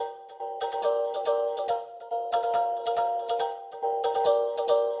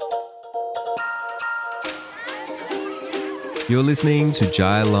You're listening to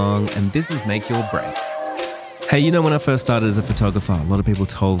Jai Long, and this is Make Your Break. Hey, when I first started as a photographer, a lot of people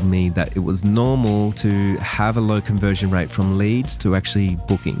told me that it was normal to have a low conversion rate from leads to actually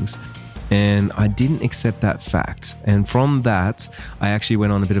bookings. And I didn't accept that fact. And from that, I actually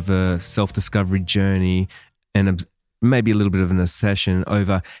went on a bit of a self-discovery journey and maybe a little bit of an obsession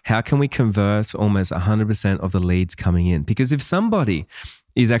over how can we convert almost 100% of the leads coming in? Because if somebody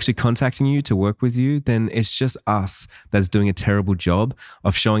is actually contacting you to work with you, then it's just us that's doing a terrible job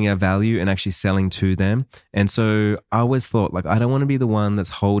of showing our value and actually selling to them. And so I always thought, I don't want to be the one that's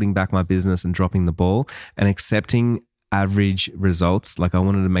holding back my business and dropping the ball and accepting average results. I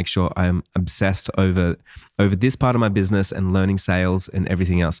wanted to make sure I'm obsessed over this part of my business and learning sales and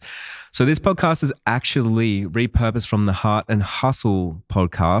everything else. So this podcast is actually repurposed from the Heart and Hustle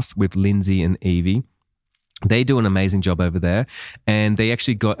podcast with Lindsay and Evie. They do an amazing job over there, and they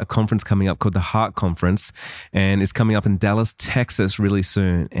actually got a conference coming up called the Heart Conference, and it's coming up in Dallas, Texas really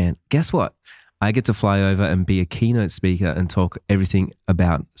soon. And guess what? I get to fly over and be a keynote speaker and talk everything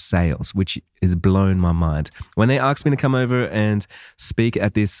about sales, which has blown my mind. When they asked me to come over and speak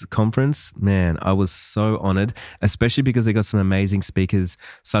at this conference, man, I was so honored, especially because they got some amazing speakers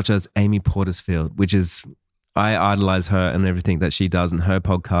such as Amy Portersfield, I idolize her and everything that she does and her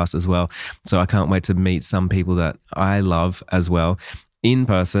podcast as well. So I can't wait to meet some people that I love as well in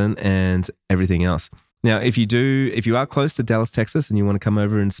person and everything else. Now, if you are close to Dallas, Texas, and you want to come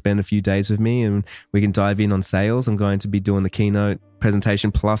over and spend a few days with me and we can dive in on sales, I'm going to be doing the keynote presentation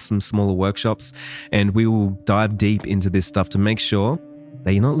plus some smaller workshops, and we will dive deep into this stuff to make sure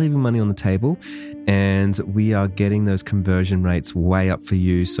that you're not leaving money on the table, and we are getting those conversion rates way up for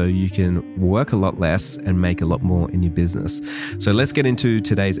you so you can work a lot less and make a lot more in your business. So let's get into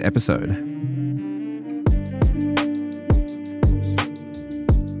today's episode.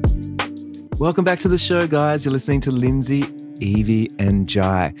 Welcome back to the show, guys. You're listening to Lindsay, Evie, and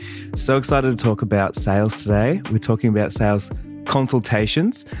Jai. So excited to talk about sales today. We're talking about sales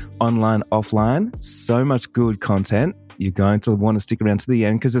consultations, online, offline. So much good content. You're going to want to stick around to the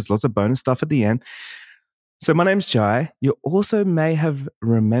end because there's lots of bonus stuff at the end. So my name's Jai. You also may have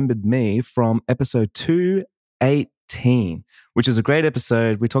remembered me from episode 218, which is a great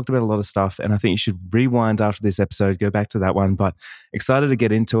episode. We talked about a lot of stuff, and I think you should rewind after this episode, go back to that one, but excited to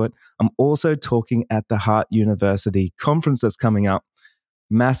get into it. I'm also talking at the Heart University conference that's coming up,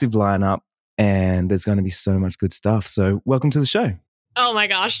 massive lineup, and there's going to be so much good stuff. So welcome to the show. Oh my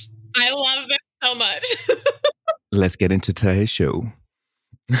gosh. I love this so much. Let's get into today's show.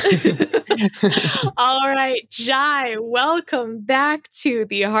 All right, Jai, welcome back to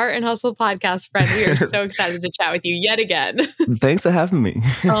the Heart and Hustle podcast, friend. We are so excited to chat with you yet again. Thanks for having me.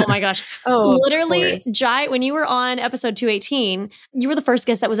 Oh my gosh. Oh, literally, Jai, when you were on episode 218, you were the first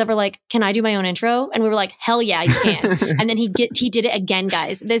guest that was ever like, can I do my own intro? And we were like, hell yeah, you can. And then he did it again,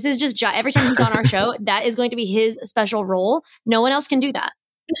 guys. This is just Jai. Every time he's on our show, that is going to be his special role. No one else can do that.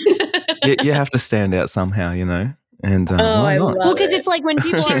 You have to stand out somehow, And why not? Well, because it's like when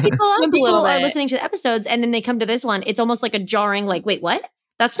people are listening to the episodes and then they come to this one, it's almost like a jarring, wait, what?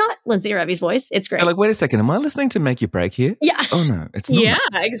 That's not Lindsay or Evie's voice. It's great. They're wait a second. Am I listening to Make Your Break here? Yeah. Oh no, it's not. Yeah,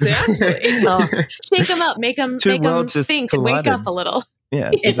 exactly. Shake them up, make them think and wake up a little. Yeah,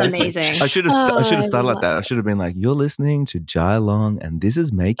 it's amazing. I should have started like that. I should have been like, "You're listening to Jai Long, and this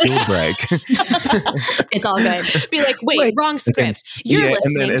is Make Your Break." It's all good. Be like, wait, wrong script. You're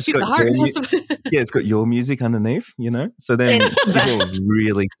listening to the Heart and Hustle. Yeah, it's got your music underneath, So then people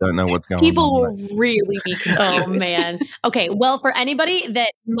really don't know what's going on. People will really be confused. Oh man. Okay. Well, for anybody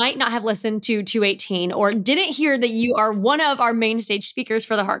that might not have listened to 218 or didn't hear that you are one of our main stage speakers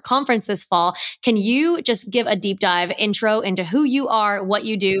for the Heart Conference this fall, can you just give a deep dive intro into who you are, what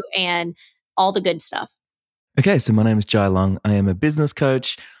you do, and all the good stuff? Okay, so my name is Jai Long. I am a business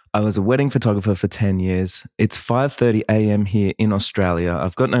coach. I was a wedding photographer for 10 years. It's 5:30 a.m. here in Australia.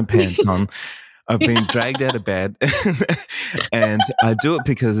 I've got no pants on. I've been dragged out of bed. And I do it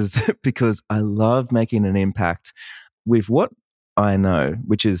because I love making an impact with what I know,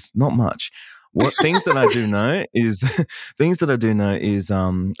 which is not much. Things that I do know is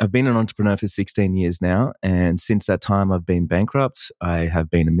I've been an entrepreneur for 16 years now, and since that time I've been bankrupt. I have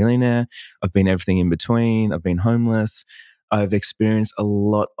been a millionaire. I've been everything in between. I've been homeless. I've experienced a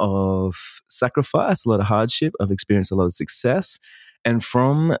lot of sacrifice, a lot of hardship. I've experienced a lot of success, and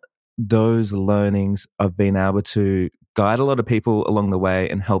from those learnings, I've been able to guide a lot of people along the way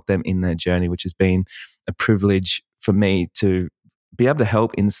and help them in their journey, which has been a privilege for me to be able to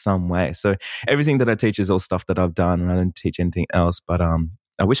help in some way. So everything that I teach is all stuff that I've done, and I don't teach anything else. But I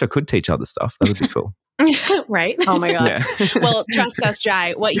wish I could teach other stuff. That would be cool. Right? Oh my God. Yeah. Well, trust us,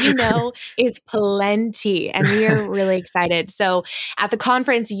 Jai. What you know is plenty, and we are really excited. So, at the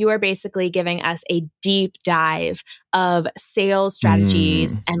conference, you are basically giving us a deep dive of sales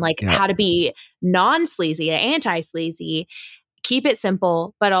strategies and like yeah. how to be non-sleazy, anti-sleazy, keep it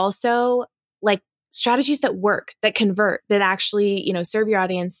simple, but also like strategies that work, that convert, that actually, serve your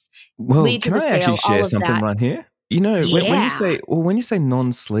audience, Well, lead to can the I actually sale, all share of something that. right here? You know, Yeah. when you say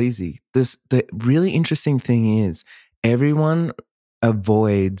non-sleazy, the really interesting thing is everyone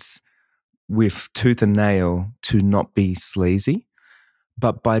avoids with tooth and nail to not be sleazy.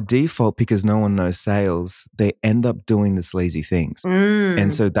 But by default, because no one knows sales, they end up doing the sleazy things.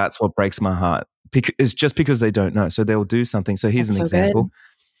 And so that's what breaks my heart. It's just because they don't know. So they'll do something. So here's That's an so good. example.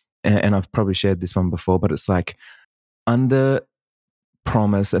 And I've probably shared this one before, but it's like under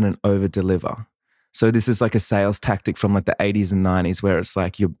promise and an over deliver. So this is like a sales tactic from like the 80s and 90s where it's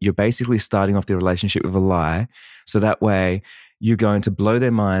like you're basically starting off the relationship with a lie. So that way you're going to blow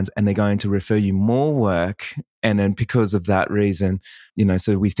their minds and they're going to refer you more work. And then because of that reason,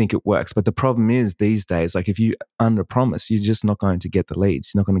 so we think it works. But the problem is these days, like if you under promise, you're just not going to get the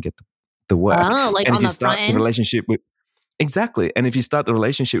leads. You're not going to get the work. Oh, like and on if you the start front the end? relationship with Exactly. And if you start the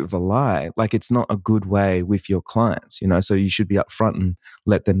relationship with a lie, like it's not a good way with your clients, so you should be upfront and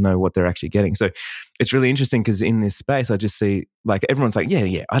let them know what they're actually getting. So it's really interesting because in this space, I just see like everyone's like,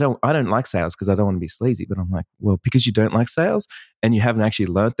 yeah, I don't like sales because I don't want to be sleazy. But I'm like, well, because you don't like sales and you haven't actually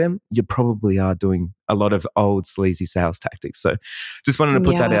learned them, you probably are doing a lot of old sleazy sales tactics. So just wanted to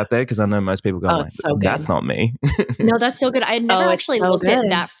put that out there because I know most people go like, it's so good. that's not me. No, that's so good. I had never actually so looked good. at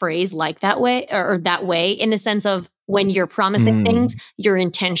that phrase like that way or that way in the sense of when you're promising things, you're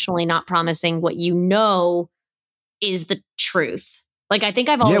intentionally not promising what you know is the truth. Like, I think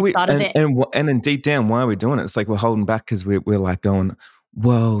I've always thought of it. And then deep down, why are we doing it? It's like we're holding back because we're like going,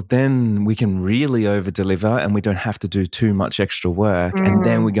 well, then we can really over deliver and we don't have to do too much extra work. And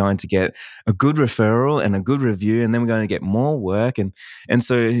then we're going to get a good referral and a good review. And then we're going to get more work. And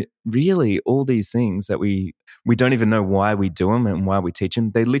so really all these things that we don't even know why we do them and why we teach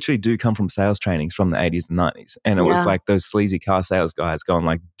them. They literally do come from sales trainings from the 80s and 90s. And it was like those sleazy car sales guys going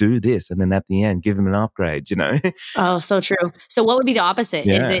like, do this. And then at the end, give them an upgrade, Oh, so true. So what would be the opposite?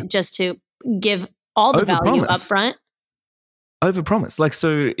 Yeah. Is it just to give all the value up front? Overpromise. Like,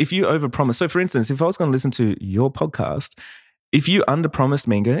 so if you overpromise, so for instance, if I was going to listen to your podcast, if you underpromised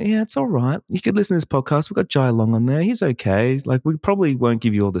me and go, yeah, it's all right, you could listen to this podcast. We've got Jai Long on there. He's okay. Like, we probably won't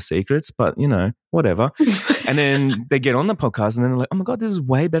give you all the secrets, but whatever. And then they get on the podcast and then they're like, oh my God, this is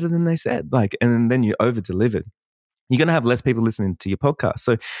way better than they said. Like, and then you over delivered. You're going to have less people listening to your podcast.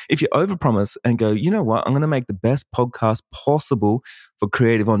 So if you overpromise and go, you know what, I'm going to make the best podcast possible for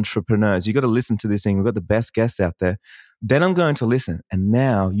creative entrepreneurs. You got to listen to this thing. We've got the best guests out there. Then I'm going to listen. And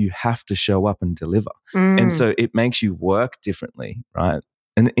now you have to show up and deliver. And so it makes you work differently, right?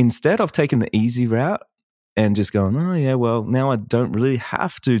 And instead of taking the easy route and just going, oh yeah, well, now I don't really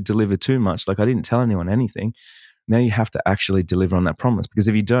have to deliver too much. Like I didn't tell anyone anything. Now you have to actually deliver on that promise because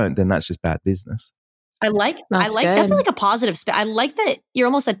if you don't, then that's just bad business. I like that's like a positive spin. I like that you're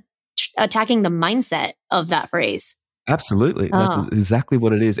almost attacking the mindset of that phrase. Absolutely. That's exactly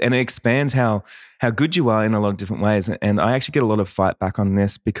what it is. And it expands how good you are in a lot of different ways. And I actually get a lot of fight back on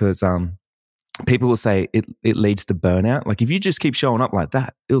this because people will say it leads to burnout. Like if you just keep showing up like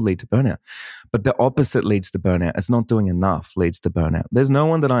that, it'll lead to burnout. But the opposite leads to burnout. It's not doing enough leads to burnout. There's no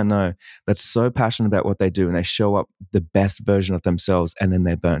one that I know that's so passionate about what they do and they show up the best version of themselves and then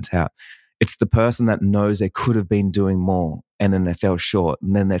they're burnt out. It's the person that knows they could have been doing more and then they fell short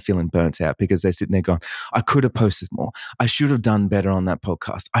and then they're feeling burnt out because they're sitting there going, I could have posted more. I should have done better on that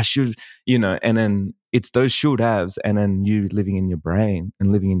podcast. I should, and then it's those should haves and then you living in your brain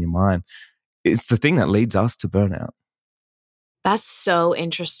and living in your mind. It's the thing that leads us to burnout. That's so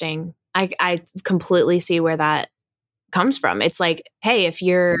interesting. I completely see where that comes from. It's like, hey, if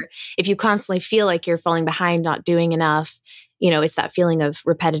you constantly feel like you're falling behind, not doing enough, it's that feeling of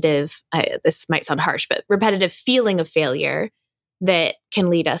repetitive, this might sound harsh, but repetitive feeling of failure that can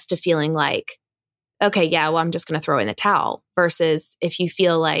lead us to feeling like, okay, yeah, well, I'm just going to throw in the towel versus if you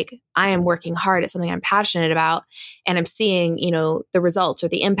feel like I am working hard at something I'm passionate about and I'm seeing, the results or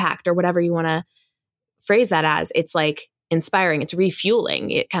the impact or whatever you want to phrase that as, it's like inspiring, it's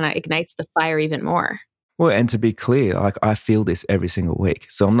refueling. It kind of ignites the fire even more. Well, and to be clear, like I feel this every single week.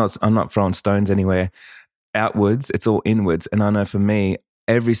 So I'm not throwing stones anywhere outwards. It's all inwards. And I know for me,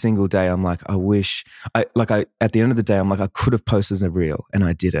 every single day, I'm like, at the end of the day, I'm like, I could have posted a reel and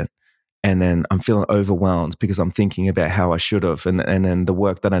I didn't. And then I'm feeling overwhelmed because I'm thinking about how I should have and then the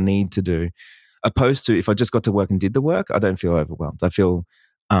work that I need to do. Opposed to if I just got to work and did the work, I don't feel overwhelmed. I feel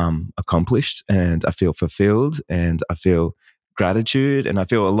accomplished, and I feel fulfilled, and I feel gratitude, and I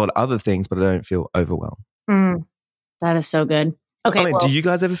feel a lot of other things, but I don't feel overwhelmed. That is so good. Okay. I mean, do you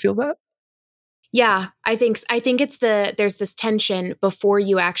guys ever feel that? Yeah, I think it's there's this tension before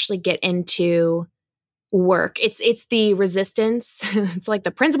you actually get into work. It's the resistance. It's like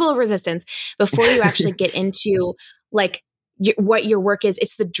the principle of resistance before you actually get into like what your work is.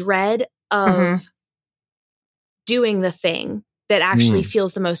 It's the dread of doing the thing that actually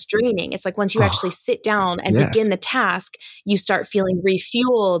feels the most draining. It's like once you actually sit down and begin the task, you start feeling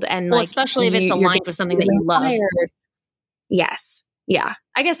refueled and especially if it's aligned with something that you love. Yes. Yeah.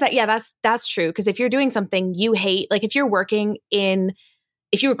 I guess that's true. Because if you're doing something you hate, like if you were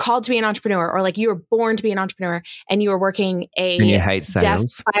called to be an entrepreneur, or like you were born to be an entrepreneur and you were working and you hate sales,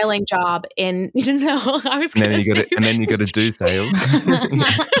 desk filing job in, I was going to say. And then you got to do sales.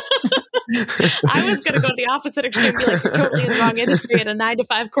 I was going to go to the opposite extreme and be like, you're totally in the wrong industry at a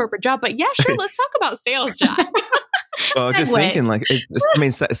 9-to-5 corporate job. But yeah, sure. Let's talk about sales, John. Well, I was just thinking, like,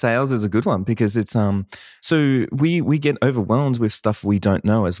 sales is a good one because it's so we get overwhelmed with stuff we don't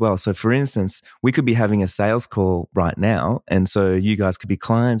know as well. So, for instance, we could be having a sales call right now, and so you guys could be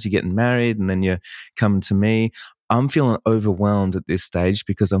clients. You're getting married, and then you're coming to me. I'm feeling overwhelmed at this stage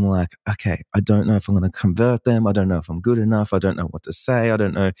because I'm like, okay, I don't know if I'm going to convert them. I don't know if I'm good enough. I don't know what to say. I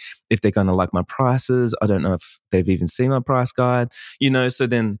don't know if they're going to like my prices. I don't know if they've even seen my price guide. So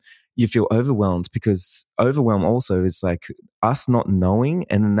then you feel overwhelmed, because overwhelm also is like us not knowing,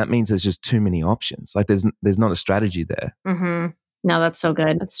 and then that means there's just too many options. Like there's not a strategy there. No, that's so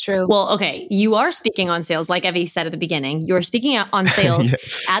good. That's true. Well, okay. You are speaking on sales, like Evie said at the beginning. You are speaking on sales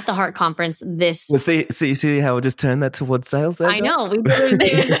at the Heart Conference this. Well, see how I just turned that towards sales there, I know. We really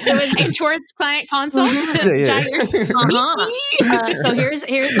it was towards client consults. So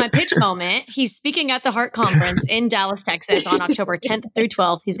here's my pitch moment. He's speaking at the Heart Conference in Dallas, Texas on October 10th through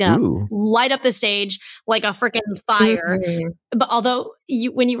 12th. He's going to light up the stage like a freaking fire. But although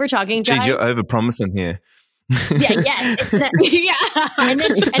when you were talking, Jai, you're over-promising here. Yes. And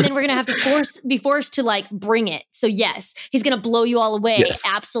then we're gonna have to be forced to like bring it. So yes, he's gonna blow you all away. Yes.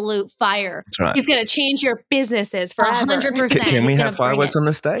 Absolute fire. That's right. He's gonna change your businesses forever. 100%. Can we have fireworks on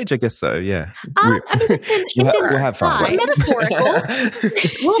the stage? I guess so. Yeah. We'll have fireworks. Metaphorical.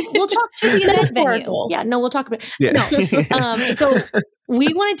 we'll talk to the event venue. Yeah. No, we'll talk about. Yeah. No. So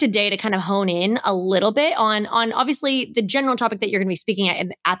we wanted today to kind of hone in a little bit on obviously the general topic that you're going to be speaking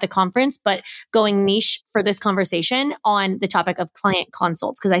at the conference, but going niche for this conversation on the topic of client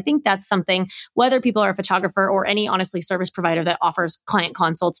consults. Because I think that's something, whether people are a photographer or any honestly service provider that offers client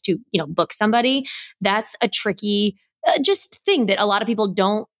consults to, book somebody, that's a tricky just thing that a lot of people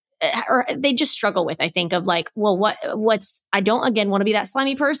don't, or they just struggle with, I think, of like, well, I don't, again, want to be that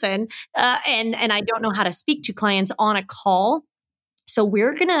slimy person. And I don't know how to speak to clients on a call. So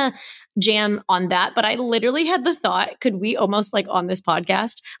we're going to jam on that. But I literally had the thought, could we almost like on this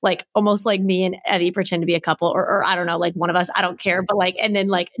podcast, like almost like me and Evie pretend to be a couple, or I don't know, like one of us, I don't care. But like, and then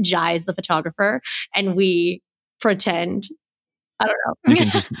like Jai is the photographer and we pretend, I don't know.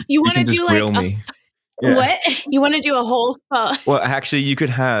 You want to do like me. What? You want to do a whole Well, actually you could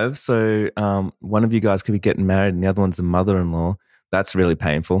have, one of you guys could be getting married and the other one's the mother-in-law. That's really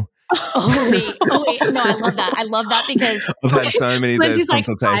painful. Oh wait. No, I love that. I love that because I've had so many of those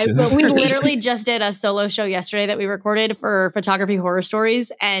consultations. We literally just did a solo show yesterday that we recorded for Photography Horror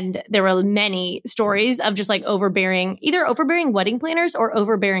Stories. And there were many stories of just like either overbearing wedding planners or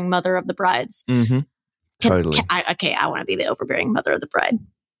overbearing mother of the brides. Mm-hmm. Totally. I want to be the overbearing mother of the bride.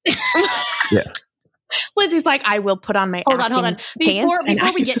 Yeah. Lindsay's like, I will put on my hold on. Before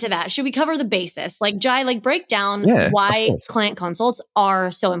we get to that, should we cover the basis? Like, Jai, like break down why client consults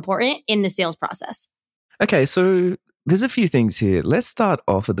are so important in the sales process. Okay, so there's a few things here. Let's start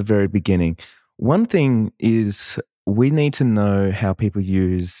off at the very beginning. One thing is we need to know how people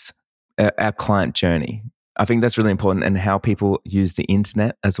use our client journey. I think that's really important, and how people use the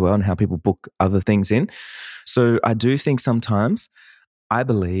internet as well, and how people book other things in. So I do think sometimes, I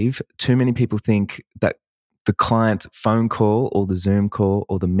believe too many people think that the client phone call or the Zoom call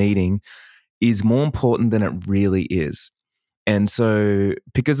or the meeting is more important than it really is. And so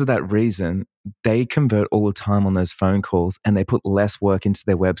because of that reason, they convert all the time on those phone calls, and they put less work into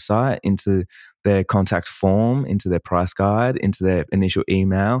their website, into their contact form, into their price guide, into their initial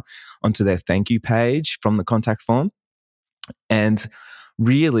email, onto their thank you page from the contact form. And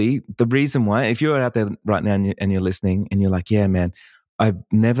really the reason why, if you're out there right now and you're listening and you're like, yeah, man, I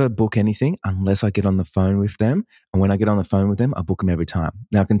never book anything unless I get on the phone with them. And when I get on the phone with them, I book them every time.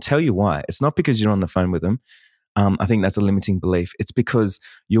 Now, I can tell you why. It's not because you're on the phone with them. I think that's a limiting belief. It's because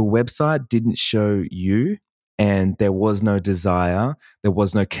your website didn't show you and there was no desire, there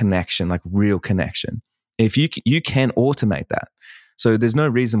was no connection, like real connection. If you can automate that. So there's no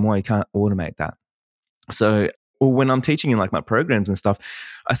reason why you can't automate that. So when I'm teaching in like my programs and stuff,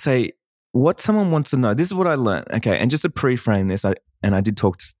 I say, what someone wants to know, this is what I learned. Okay. And just to pre-frame this, I did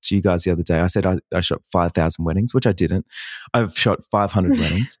talk to you guys the other day. I said I shot 5,000 weddings, which I didn't. I've shot 500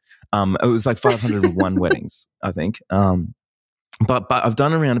 weddings. It was like 501 weddings, I think. But I've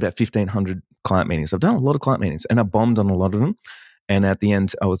done around about 1,500 client meetings. I've done a lot of client meetings and I bombed on a lot of them. And at the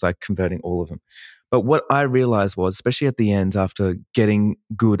end, I was like converting all of them. But what I realized was, especially at the end after getting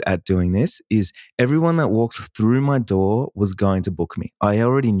good at doing this, is everyone that walked through my door was going to book me. I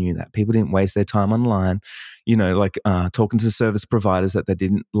already knew that. People didn't waste their time online, like talking to service providers that they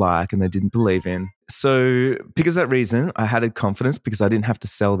didn't like and they didn't believe in. So because of that reason, I had a confidence because I didn't have to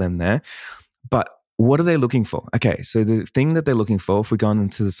sell them there. But what are they looking for? Okay, so the thing that they're looking for, if we're going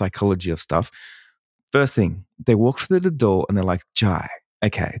into the psychology of stuff, first thing, they walk through the door and they're like, Jai,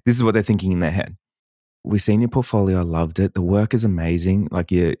 okay, this is what they're thinking in their head. We've seen your portfolio. I loved it. The work is amazing.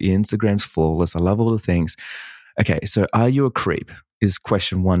 Like your Instagram's flawless. I love all the things. Okay, so are you a creep is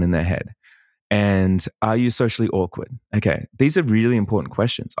question one in their head. And are you socially awkward? Okay, these are really important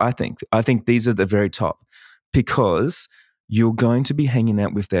questions, I think. I think these are the very top because you're going to be hanging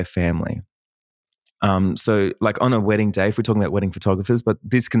out with their family. So like on a wedding day, if we're talking about wedding photographers, but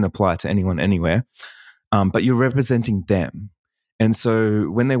this can apply to anyone, anywhere, but you're representing them. And so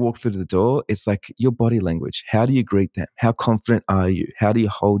when they walk through the door, it's like your body language. How do you greet them? How confident are you? How do you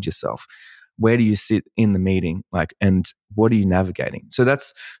hold yourself? Where do you sit in the meeting? And what are you navigating? So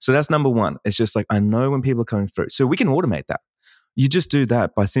that's number one. It's just like, I know when people are coming through. So we can automate that. You just do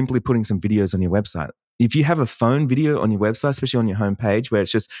that by simply putting some videos on your website. If you have a phone video on your website, especially on your homepage, where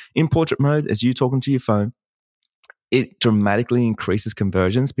it's just in portrait mode as you talking to your phone, it dramatically increases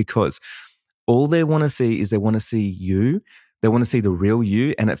conversions because all they want to see is they want to see you. They want to see the real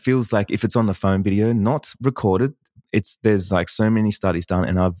you. And it feels like if it's on the phone video, not recorded, there's like so many studies done,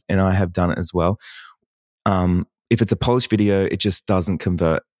 and I have done it as well. If it's a polished video, it just doesn't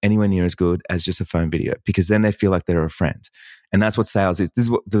convert anywhere near as good as just a phone video because then they feel like they're a friend. And that's what sales is. This is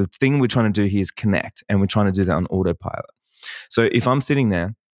what the thing we're trying to do here is connect, and we're trying to do that on autopilot. So if I'm sitting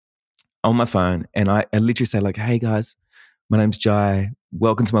there on my phone and I literally say like, hey guys, my name's Jai.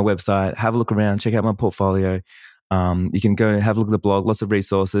 Welcome to my website. Have a look around. Check out my portfolio. You can go and have a look at the blog, lots of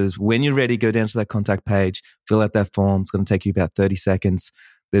resources. When you're ready, go down to that contact page, fill out that form. It's going to take you about 30 seconds.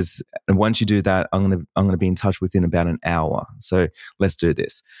 And once you do that, I'm going to be in touch within about an hour. So let's do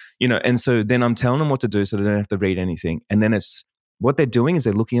this, and so then I'm telling them what to do so they don't have to read anything. And then it's what they're doing is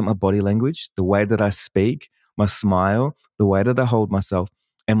they're looking at my body language, the way that I speak, my smile, the way that I hold myself.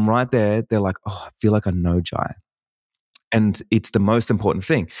 And right there, they're like, oh, I feel like I know Jai. And it's the most important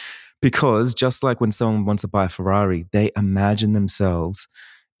thing. Because just like when someone wants to buy a Ferrari, they imagine themselves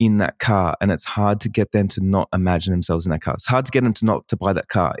in that car, and it's hard to get them to not imagine themselves in that car. It's hard to get them to not to buy that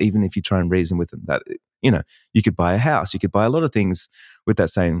car, even if you try and reason with them that, you could buy a house, you could buy a lot of things with that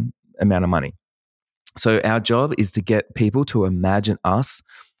same amount of money. So our job is to get people to imagine us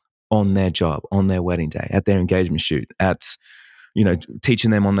on their job, on their wedding day, at their engagement shoot, at teaching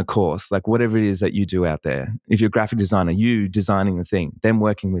them on the course, like whatever it is that you do out there. If you're a graphic designer, you designing the thing, them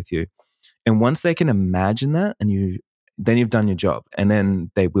working with you. And once they can imagine that, then you've done your job, and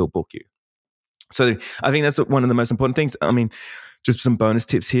then they will book you. So I think that's one of the most important things. I mean, just some bonus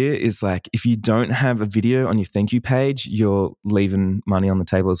tips here is like, if you don't have a video on your thank you page, you're leaving money on the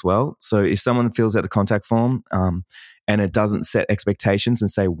table as well. So if someone fills out the contact form and it doesn't set expectations and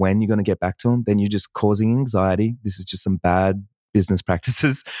say when you're going to get back to them, then you're just causing anxiety. This is just some bad business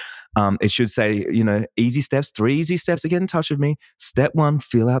practices. It should say, easy steps, 3 easy steps to get in touch with me. Step 1,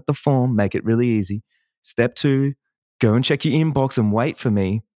 fill out the form, make it really easy. Step 2, go and check your inbox and wait for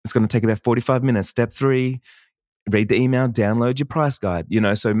me. It's going to take about 45 minutes. Step 3, read the email, download your price guide,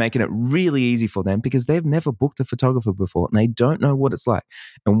 so making it really easy for them because they've never booked a photographer before and they don't know what it's like.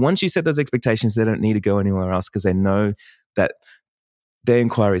 And once you set those expectations, they don't need to go anywhere else because they know that their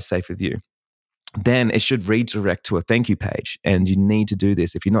inquiry is safe with you. Then it should redirect to a thank you page. And you need to do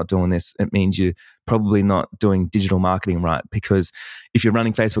this. If you're not doing this, it means you're probably not doing digital marketing right. Because if you're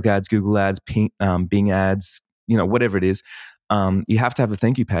running Facebook ads, Google ads, Bing ads, whatever it is, you have to have a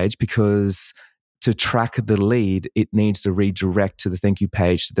thank you page because to track the lead, it needs to redirect to the thank you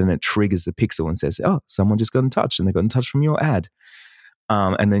page. So then it triggers the pixel and says, oh, someone just got in touch and they got in touch from your ad.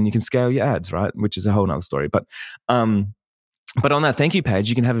 And then you can scale your ads, right? Which is a whole nother story. But on that thank you page,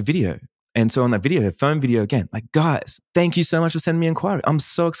 you can have a video. And so on that video, phone video again, like, guys, thank you so much for sending me an inquiry. I'm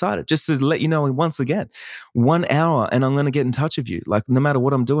so excited. Just to let you know, once again, 1 hour and I'm going to get in touch with you, like no matter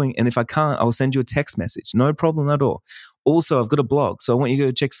what I'm doing. And if I can't, I'll send you a text message. No problem at all. Also, I've got a blog, so I want you to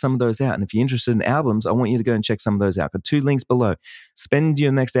go check some of those out. And if you're interested in albums, I want you to go and check some of those out. I've got 2 links below. Spend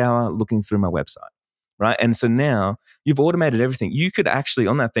your next hour looking through my website, right? And so now you've automated everything. You could actually,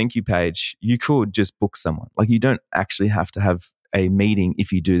 on that thank you page, you could just book someone. Like you don't actually have to have a meeting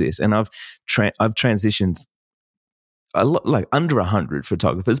if you do this. And I've transitioned a lot, like under 100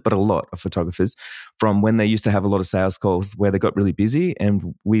 photographers, but a lot of photographers from when they used to have a lot of sales calls where they got really busy,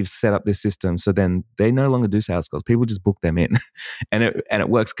 and we've set up this system so then they no longer do sales calls. People just book them in, and it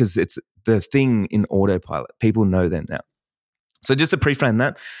works because it's the thing in autopilot. People know them now. So just to pre-frame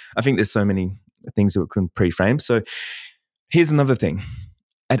that, I think there's so many things that we can pre-frame. So here's another thing: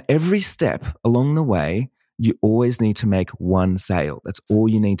 at every step along the way, you always need to make one sale. That's all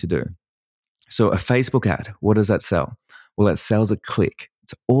you need to do. So a Facebook ad, what does that sell? Well, it sells a click.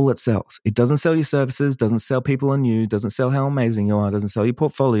 It's all it sells. It doesn't sell your services, doesn't sell people on you, doesn't sell how amazing you are, doesn't sell your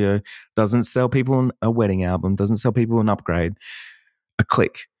portfolio, doesn't sell people a wedding album, doesn't sell people an upgrade. A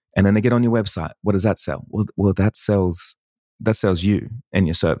click. And then they get on your website. What does that sell? Well, that sells you and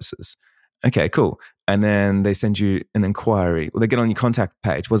your services. Okay, cool. And then they send you an inquiry. Well, they get on your contact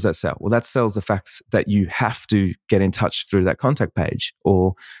page. What does that sell? Well, that sells the fact that you have to get in touch through that contact page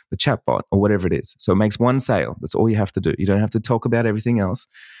or the chatbot or whatever it is. So it makes one sale. That's all you have to do. You don't have to talk about everything else.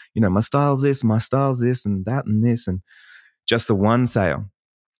 You know, my style's this, and that and this, and just the one sale.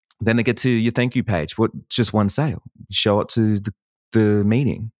 Then they get to your thank you page. Just one sale. Show it to the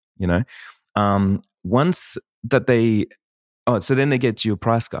meeting, you know. Once that they... Oh, so then they get to your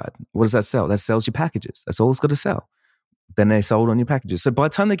price guide. What does that sell? That sells your packages. That's all it's got to sell. Then they sold on your packages. So by the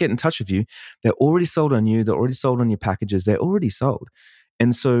time they get in touch with you, they're already sold on you. They're already sold on your packages. They're already sold.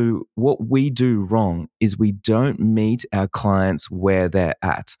 And so what we do wrong is we don't meet our clients where they're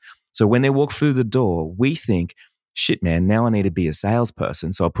at. So when they walk through the door, we think, shit, man, now I need to be a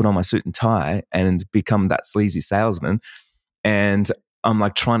salesperson. So I put on my suit and tie and become that sleazy salesman. And I'm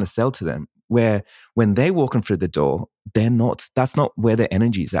like trying to sell to them. Where when they're walking through the door, that's not where their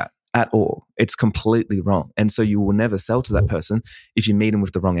energy's at all. It's completely wrong. And so you will never sell to that person if you meet them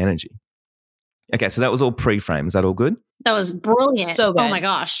with the wrong energy. Okay, so that was all pre-frame. Is that all good? That was brilliant. So good. Oh my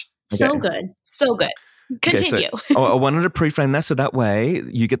gosh. Okay. So good. So good. Continue. Okay, so I wanted to pre-frame that so that way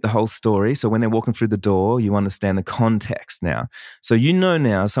you get the whole story. So when they're walking through the door, you understand the context now. So you know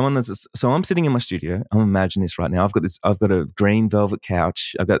now so I'm sitting in my studio. I'm imagining this right now. I've got a green velvet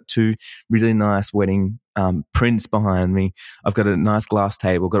couch. I've got 2 really nice wedding prints behind me. I've got a nice glass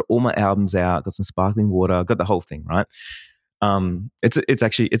table. I've got all my albums out. Got some sparkling water. I've got the whole thing, right? It's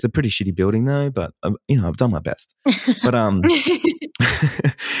a pretty shitty building though, but I've done my best. But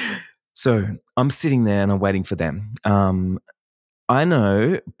so I'm sitting there and I'm waiting for them. I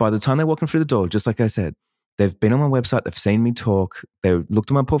know by the time they're walking through the door, just like I said, they've been on my website, they've seen me talk, they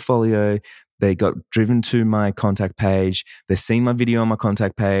looked at my portfolio, they got driven to my contact page, they've seen my video on my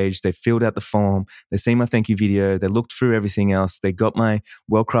contact page, they filled out the form, they've seen my thank you video, they looked through everything else, they got my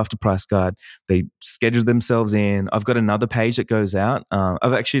well-crafted price guide, they scheduled themselves in. I've got another page that goes out. I've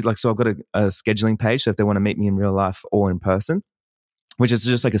got a scheduling page, so if they want to meet me in real life or in person, which is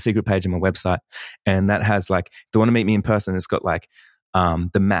just like a secret page on my website. And that has like, if they want to meet me in person, it's got like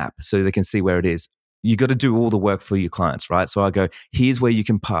the map so they can see where it is. You got to do all the work for your clients, right? So I go, here's where you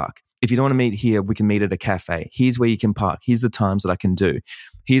can park. If you don't want to meet here, we can meet at a cafe. Here's where you can park. Here's the times that I can do.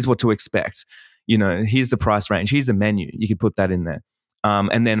 Here's what to expect. Here's the price range. Here's the menu. You can put that in there.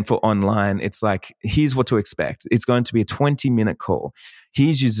 And then for online, it's like, here's what to expect. It's going to be a 20-minute call.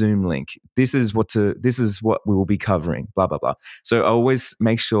 Here's your Zoom link. This is what we will be covering, blah, blah, blah. So I always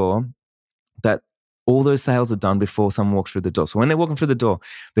make sure that all those sales are done before someone walks through the door. So when they're walking through the door,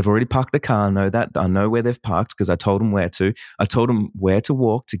 they've already parked the car. I know where they've parked because I told them where to. I told them where to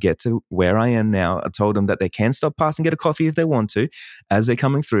walk to get to where I am now. I told them that they can stop past and get a coffee if they want to as they're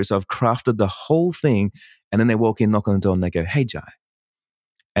coming through. So I've crafted the whole thing. And then they walk in, knock on the door, and they go, hey, Jai.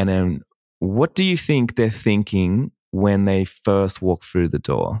 And then what do you think they're thinking when they first walk through the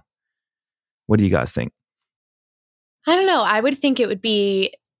door? What do you guys think? I don't know. I would think it would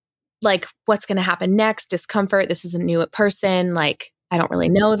be like, what's going to happen next? Discomfort. This is a new person. Like, I don't really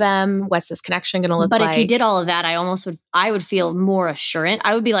know them. What's this connection going to look like? But if you did all of that, I would feel more assurant.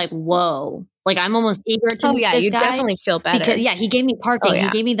 I would be like, whoa. Like, I'm almost eager to meet this you guy. Definitely feel better. Because, he gave me parking. He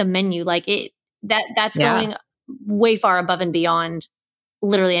gave me the menu. Like, that's going way far above and beyond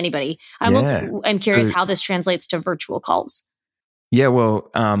literally anybody. I'm curious how this translates to virtual calls. Yeah,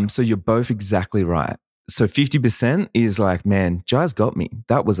 well, so you're both exactly right. So 50% is like, man, Jai's got me.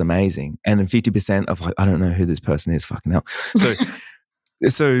 That was amazing. And then 50% of like, I don't know who this person is, fucking hell.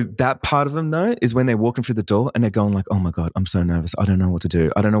 So that part of them though is when they're walking through the door and they're going like, oh my God, I'm so nervous. I don't know what to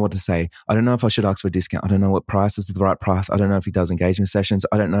do. I don't know what to say. I don't know if I should ask for a discount. I don't know what price is the right price. I don't know if he does engagement sessions.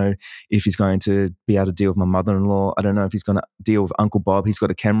 I don't know if he's going to be able to deal with my mother-in-law. I don't know if he's going to deal with Uncle Bob. He's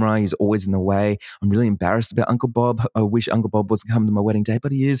got a camera. He's always in the way. I'm really embarrassed about Uncle Bob. I wish Uncle Bob wasn't coming to my wedding day,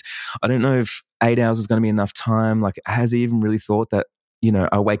 but he is. I don't know if 8 hours is going to be enough time. Like, has he even really thought that,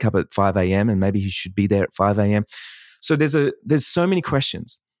 I wake up at 5 a.m. and maybe he should be there at 5 a.m. So there's so many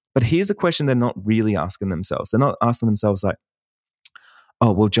questions. But here's a question they're not really asking themselves. They're not asking themselves like,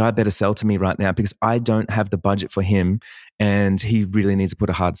 oh, well, Jai better sell to me right now because I don't have the budget for him and he really needs to put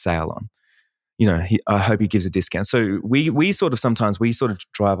a hard sale on. I hope he gives a discount. So we sort of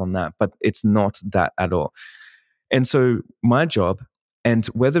drive on that, but it's not that at all. And so my job, and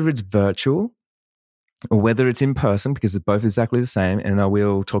whether it's virtual or whether it's in person, because it's both exactly the same, and I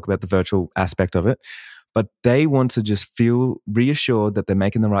will talk about the virtual aspect of it, but they want to just feel reassured that they're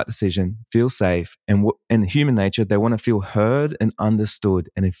making the right decision, feel safe, and human nature, they want to feel heard and understood.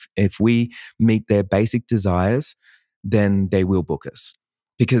 And if we meet their basic desires, then they will book us.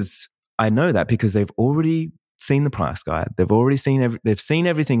 Because I know that because they've already seen the price guide, they've seen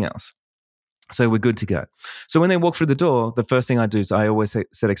everything else. So we're good to go. So when they walk through the door, the first thing I do is I always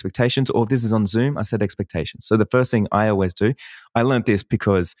set expectations, or if this is on Zoom, I set expectations. So the first thing I always do, I learned this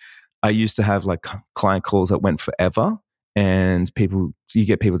because I used to have like client calls that went forever, and you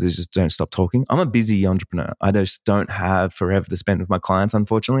get people that just don't stop talking. I'm a busy entrepreneur. I just don't have forever to spend with my clients,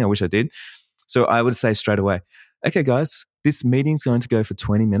 unfortunately. I wish I did. So I would say straight away, okay, guys, this meeting's going to go for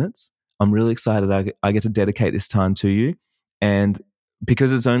 20 minutes. I'm really excited I get to dedicate this time to you. And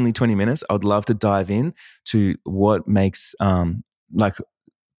because it's only 20 minutes, I would love to dive in to what makes,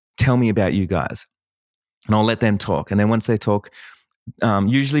 tell me about you guys. And I'll let them talk. And then once they talk,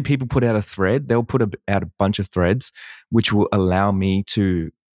 usually people put out a thread. They'll put out a bunch of threads, which will allow me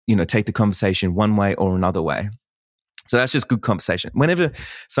to, take the conversation one way or another way. So that's just good conversation. Whenever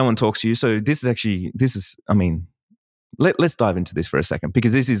someone talks to you, so let's dive into this for a second,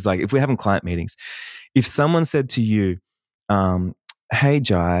 because this is like, if we're having client meetings, if someone said to you, hey,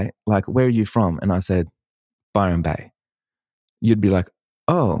 Jai, like, where are you from? And I said, Byron Bay. You'd be like,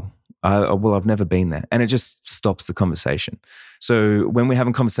 oh, I've never been there. And it just stops the conversation. So when we're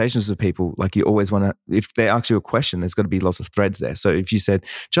having conversations with people, like, you always want to, if they ask you a question, there's got to be lots of threads there. So if you said,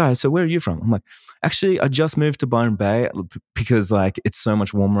 Jai, so where are you from? I'm like, actually, I just moved to Byron Bay because like it's so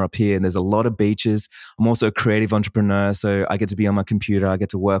much warmer up here and there's a lot of beaches. I'm also a creative entrepreneur. So I get to be on my computer. I get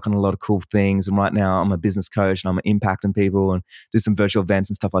to work on a lot of cool things. And right now I'm a business coach and I'm impacting people and do some virtual events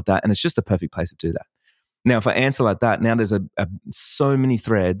and stuff like that. And it's just a perfect place to do that. Now, if I answer like that, now there's so many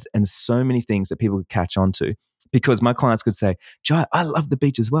threads and so many things that people could catch on to, because my clients could say, Jai, I love the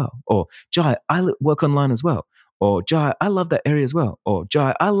beach as well. Or Jai, I work online as well. Or Jai, I love that area as well. Or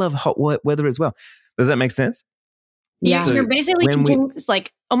Jai, I love hot weather as well. Does that make sense? Yeah. So you're basically teaching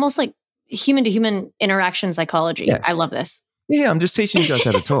like almost like human to human interaction psychology. Yeah. I love this. Yeah, I'm just teaching you guys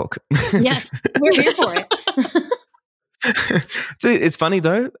how to talk. Yes, we're here for it. So it's funny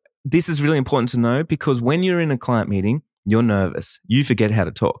though. This is really important to know, because when you're in a client meeting, you're nervous. You forget how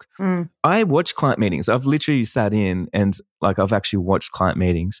to talk. I watch client meetings. I've literally sat in and like I've actually watched client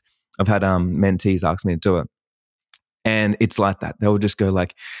meetings. I've had mentees ask me to do it. And it's like that. They'll just go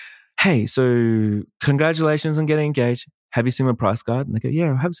like, hey, so congratulations on getting engaged. Have you seen my price guide? And they go,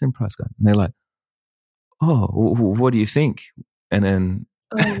 yeah, I have seen price guide. And they're like, oh, what do you think? And then,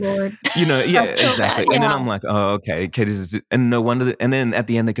 oh Lord, yeah, exactly. Yeah. And then I'm like, oh, okay, this is, and no wonder. And then at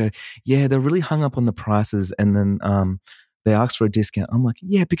the end they go, yeah, they're really hung up on the prices. And then they asked for a discount. I'm like,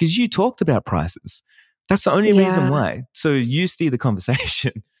 yeah, because you talked about prices. That's the only reason why. So you steer the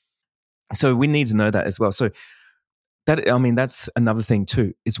conversation. So we need to know that as well. So that's another thing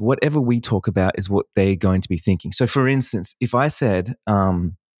too, is whatever we talk about is what they're going to be thinking. So for instance, if I said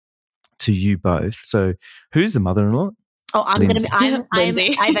to you both, so who's the mother-in-law? Oh, I've entered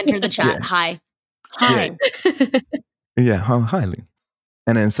the chat. Yeah. Hi. Yeah. Hi, Lynn.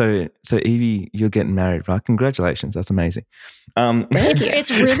 And then so Evie, you're getting married, right? Congratulations. That's amazing.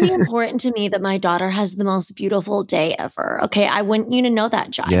 It's really important to me that my daughter has the most beautiful day ever. Okay. I want you to know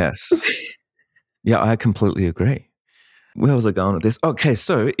that, Jai. Yes. Yeah, I completely agree. Where was I going with this? Okay,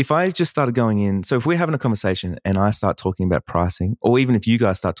 so if I just started going in, so if we're having a conversation and I start talking about pricing, or even if you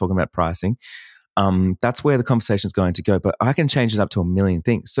guys start talking about pricing, that's where the conversation is going to go. But I can change it up to a million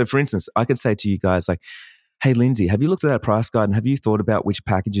things. So for instance, I could say to you guys like, hey, Lindsay, have you looked at that price guide and have you thought about which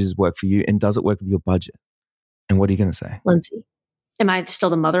packages work for you and does it work with your budget? And what are you going to say? Lindsay. Am I still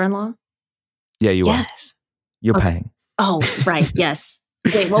the mother-in-law? Yeah, you are. Yes. You're paying. Oh, right. Yes.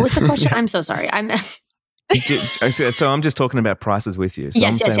 Wait, what was the question? I'm so sorry. So I'm just talking about prices with you. So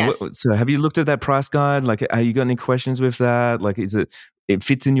Yes, I'm saying, yes. so have you looked at that price guide? Like, are you got any questions with that? Like, it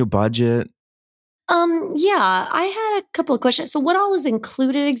fits in your budget? Yeah, I had a couple of questions. So what all is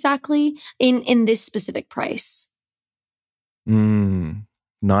included exactly in this specific price?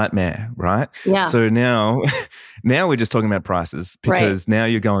 Nightmare, right? Yeah. So now we're just talking about prices because now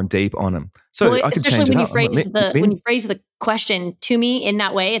you're going deep on them. So I could change especially it when you up. when you phrase the question to me in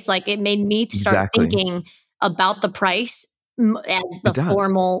that way, it's like it made me start Exactly. thinking about the price as It does.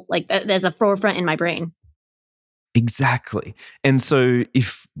 formal, like as a forefront in my brain. Exactly. And so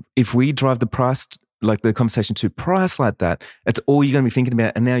if we drive the price, like the conversation to price like that, that's all you're going to be thinking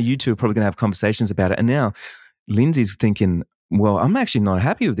about. And now you two are probably going to have conversations about it. And now Lindsay's thinking, well, I'm actually not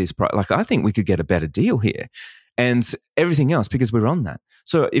happy with this price. Like, I think we could get a better deal here. And everything else, because we're on that.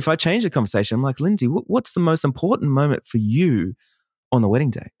 So if I change the conversation, I'm like, Lindsay, what's the most important moment for you on the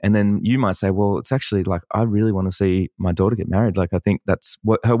wedding day? And then you might say, well, it's actually like, I really want to see my daughter get married. Like, I think that's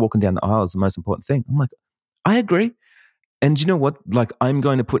what her walking down the aisle is the most important thing. I'm like, I agree. And you know what? Like, I'm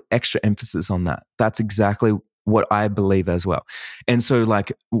going to put extra emphasis on that. That's exactly what I believe as well. And so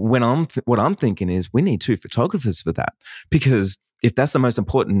like when what I'm thinking is we need 2 photographers for that, because if that's the most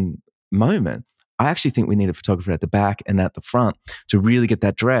important moment, I actually think we need a photographer at the back and at the front to really get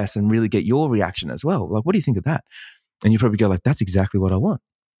that dress and really get your reaction as well. Like, what do you think of that? And you probably go like, that's exactly what I want.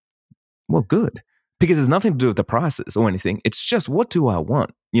 Well, good. Because there's nothing to do with the prices or anything. It's just, what do I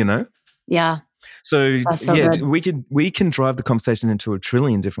want, you know? Yeah. So yeah, good. we can drive the conversation into a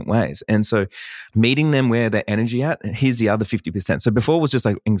trillion different ways. And so meeting them where their energy at, here's the other 50%. So before it was just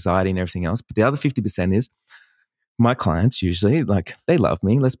like anxiety and everything else, but the other 50% is my clients usually, like, they love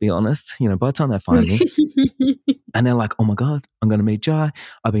me, let's be honest, you know, by the time they find me and they're like, oh my God, I'm going to meet Jai.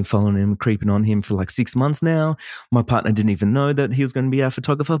 I've been following him, creeping on him for like 6 months now. My partner didn't even know that he was going to be our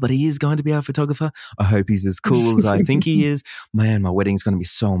photographer, but he is going to be our photographer. I hope he's as cool as I think he is. Man, my wedding's going to be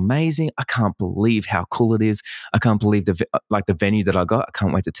so amazing. I can't believe how cool it is. I can't believe the venue that I got. I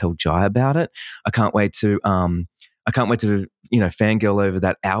can't wait to tell Jai about it. I can't wait to, you know, fangirl over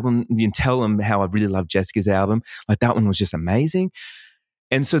that album and tell them how I really love Jessica's album. Like, that one was just amazing.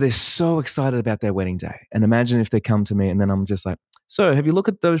 And so they're so excited about their wedding day. And imagine if they come to me and then I'm just like, so have you looked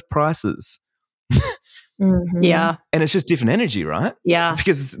at those prices? Mm-hmm. Yeah. And it's just different energy, right? Yeah.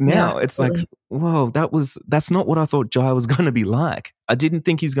 Because now it's like, whoa, that's not what I thought Jai was going to be like. I didn't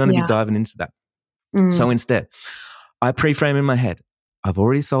think he's going to be diving into that. So instead, I pre-frame in my head, I've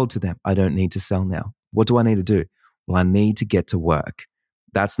already sold to them. I don't need to sell now. What do I need to do? Well, I need to get to work.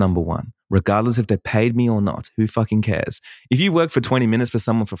 That's number one. Regardless if they paid me or not, who fucking cares? If you work for 20 minutes for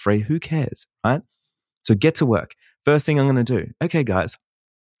someone for free, who cares, right? So get to work. First thing I'm going to do, okay, guys,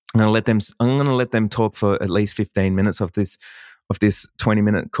 I'm going to let them talk for at least 15 minutes of this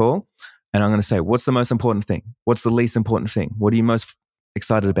 20-minute call. And I'm going to say, what's the most important thing? What's the least important thing? What are you most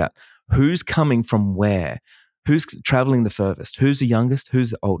excited about? Who's coming from where? Who's traveling the furthest? Who's the youngest?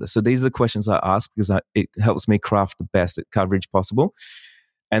 Who's the oldest? So these are the questions I ask because it helps me craft the best coverage possible.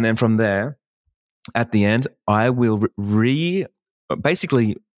 And then from there, at the end, I will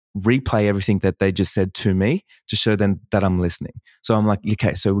basically replay everything that they just said to me to show them that I'm listening. So I'm like,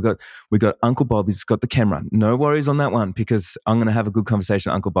 okay, so we got Uncle Bob. He's got the camera. No worries on that one because I'm going to have a good conversation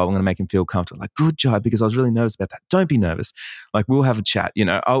with Uncle Bob. I'm going to make him feel comfortable. Like, good job, because I was really nervous about that. Don't be nervous. Like, we'll have a chat. You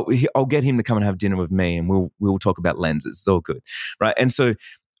know, I'll get him to come and have dinner with me, and we'll talk about lenses. It's all good, right? And so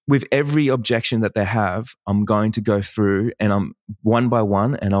with every objection that they have, I'm going to go through and I'm one by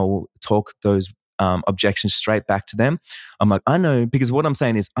one, and I'll talk those objections straight back to them. I'm like, I know, because what I'm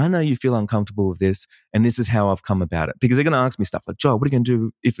saying is, I know you feel uncomfortable with this, and this is how I've come about it. Because they're going to ask me stuff like, Joel, what are you going to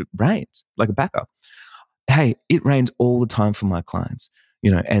do if it rains? Like a backup. Hey, it rains all the time for my clients, you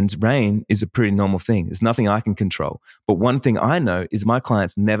know, and rain is a pretty normal thing. There's nothing I can control. But one thing I know is my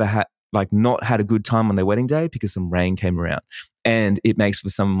clients never not had a good time on their wedding day because some rain came around. And it makes for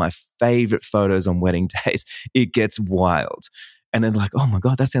some of my favorite photos on wedding days. It gets wild. And then like, oh my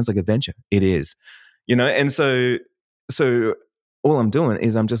God, that sounds like adventure. It is, you know? And so all I'm doing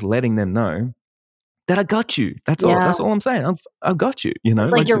is I'm just letting them know that I got you. That's all. That's all I'm saying. I've got you, you know?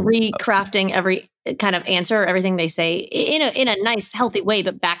 It's like you're recrafting every kind of answer, everything they say in a nice, healthy way,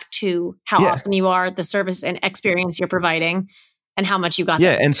 but back to how awesome you are, the service and experience you're providing, and how much you got.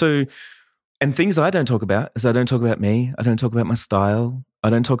 Yeah. And things I don't talk about is I don't talk about me. I don't talk about my style. I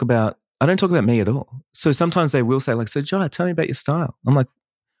don't talk about me at all. So sometimes they will say like, so Jai, tell me about your style. I'm like,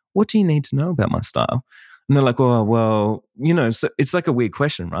 what do you need to know about my style? And they're like, well, you know, so it's like a weird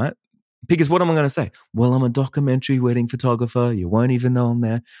question, right? Because what am I going to say? Well, I'm a documentary wedding photographer. You won't even know I'm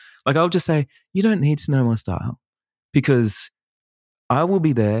there. Like, I'll just say, you don't need to know my style because I will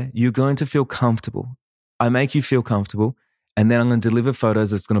be there. You're going to feel comfortable. I make you feel comfortable. And then I'm going to deliver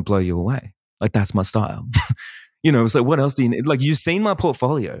photos that's going to blow you away. Like, that's my style. So what else do you need? Like, you've seen my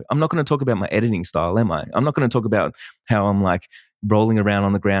portfolio. I'm not going to talk about my editing style, am I? I'm not going to talk about how I'm like rolling around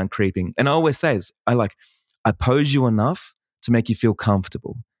on the ground, creeping. And I always say, I pose you enough to make you feel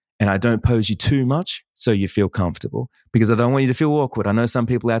comfortable. And I don't pose you too much so you feel comfortable because I don't want you to feel awkward. I know some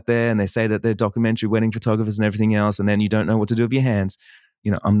people out there and they say that they're documentary wedding photographers and everything else, and then you don't know what to do with your hands.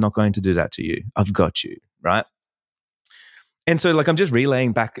 I'm not going to do that to you. I've got you, right? And so like I'm just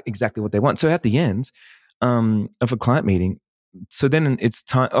relaying back exactly what they want. So at the end of a client meeting, so then it's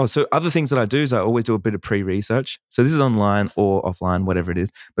time. So other things that I do is I always do a bit of pre-research. So this is online or offline, whatever it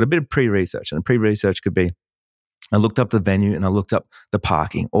is, but a bit of pre-research. And a pre-research could be, I looked up the venue and I looked up the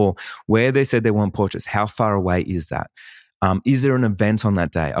parking or where they said they want portraits. How far away is that? Is there an event on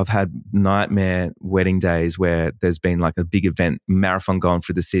that day? I've had nightmare wedding days where there's been like a big event, marathon going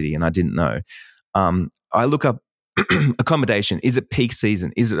through the city and I didn't know. I look up accommodation. Is it peak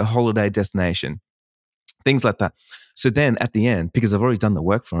season? Is it a holiday destination? Things like that. So then at the end, because I've already done the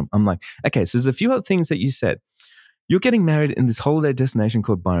work for them, I'm like, okay, so there's a few other things that you said. You're getting married in this holiday destination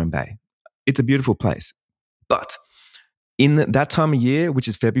called Byron Bay. It's a beautiful place. But in that time of year, which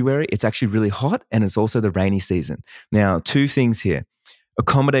is February, it's actually really hot and it's also the rainy season. Now, two things here.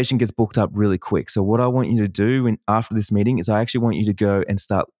 Accommodation gets booked up really quick. So what I want you to do after this meeting is I actually want you to go and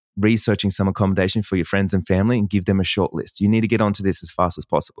start researching some accommodation for your friends and family and give them a short list. You need to get onto this as fast as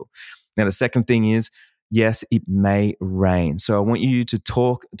possible. Now, the second thing is, yes, it may rain. So I want you to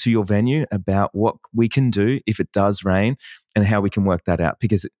talk to your venue about what we can do if it does rain and how we can work that out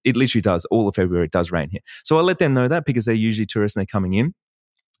because it literally does. All of February, it does rain here. So I let them know that because they're usually tourists and they're coming in.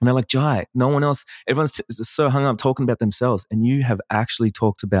 And they're like, Jai, no one else, everyone's so hung up talking about themselves. And you have actually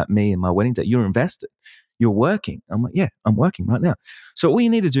talked about me and my wedding day. You're invested. You're working. I'm like, yeah, I'm working right now. So all you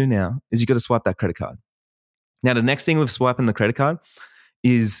need to do now is you got to swipe that credit card. Now, the next thing with swiping the credit card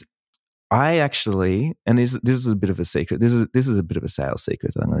is I actually, and this is a bit of a secret. This is a bit of a sales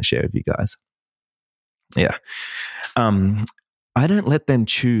secret that I'm going to share with you guys. Yeah. I don't let them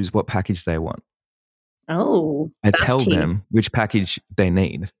choose what package they want. Oh, I tell them which package they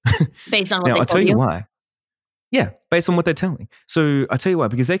need. Based on what now, they I'll tell you you? why. Yeah, based on what they tell me. So I tell you why,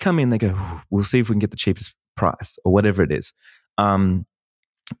 because they come in, they go, we'll see if we can get the cheapest price or whatever it is. Or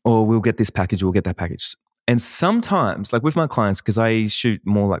we'll get this package, we'll get that package. And sometimes, like with my clients, because I shoot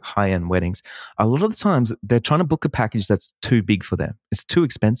more like high-end weddings, a lot of the times they're trying to book a package that's too big for them. It's too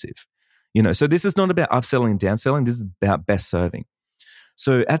expensive. So this is not about upselling and downselling. This is about best serving.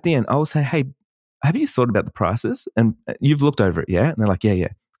 So at the end, I will say, hey, have you thought about the prices? And you've looked over it, yeah? And they're like, yeah.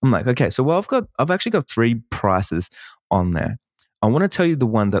 I'm like, okay, so I've actually got 3 prices on there. I want to tell you the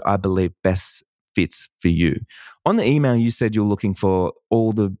one that I believe best fits for you. On the email, you said you're looking for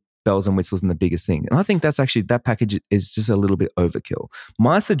all the bells and whistles and the biggest thing. And I think that package is just a little bit overkill.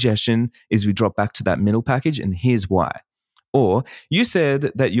 My suggestion is we drop back to that middle package, and here's why. Or you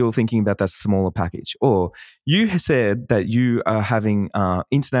said that you're thinking about that smaller package. Or you said that you are having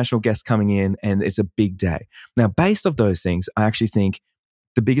international guests coming in and it's a big day. Now, based off those things, I actually think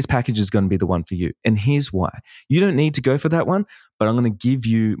the biggest package is going to be the one for you. And here's why. You don't need to go for that one, but I'm going to give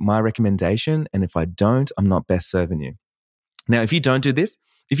you my recommendation. And if I don't, I'm not best serving you. Now, if you don't do this,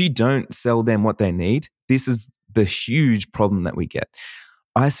 if you don't sell them what they need, this is the huge problem that we get.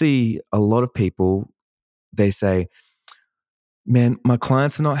 I see a lot of people, they say, man, my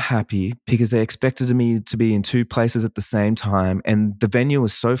clients are not happy because they expected me to be in 2 places at the same time. And the venue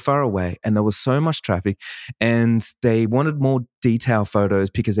was so far away and there was so much traffic and they wanted more detail photos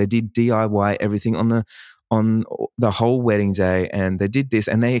because they did DIY everything on the whole wedding day. And they did this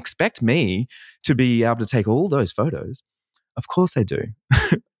and they expect me to be able to take all those photos. Of course they do.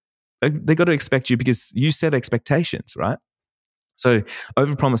 They got to expect you because you set expectations, right? So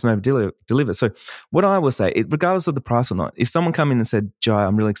overpromise and overdeliver. So what I will say, regardless of the price or not, if someone come in and said, Jai,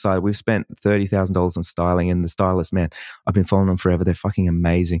 I'm really excited. We've spent $30,000 on styling and the stylist, man, I've been following them forever. They're fucking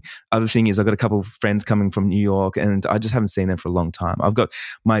amazing. Other thing is I've got a couple of friends coming from New York and I just haven't seen them for a long time. I've got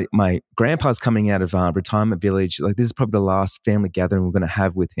my grandpa's coming out of retirement village. Like this is probably the last family gathering we're going to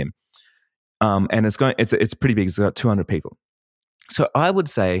have with him. And it's pretty big. It's got 200 people. So I would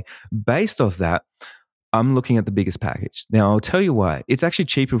say based off that, I'm looking at the biggest package. Now, I'll tell you why. It's actually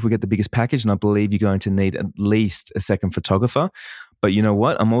cheaper if we get the biggest package, and I believe you're going to need at least a second photographer. But you know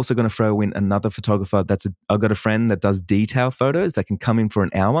what? I'm also going to throw in another photographer. I've got a friend that does detail photos that can come in for an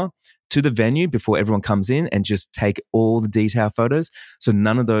hour, to the venue before everyone comes in and just take all the detail photos. So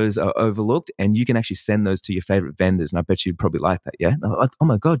none of those are overlooked, and you can actually send those to your favorite vendors. And I bet you'd probably like that. Yeah. Oh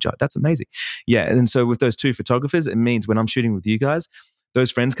my God, Joe, that's amazing. Yeah. And so with those 2 photographers, it means when I'm shooting with you guys, those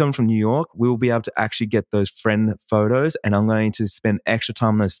friends coming from New York, we will be able to actually get those friend photos, and I'm going to spend extra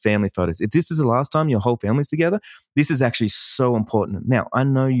time on those family photos. If this is the last time your whole family's together, this is actually so important. Now, I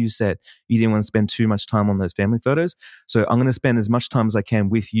know you said you didn't want to spend too much time on those family photos, so I'm going to spend as much time as I can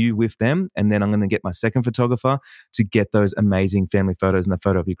with you, with them, and then I'm going to get my second photographer to get those amazing family photos and the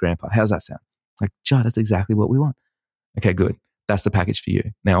photo of your grandpa. How's that sound? Like, Joe, that's exactly what we want. Okay, good. That's the package for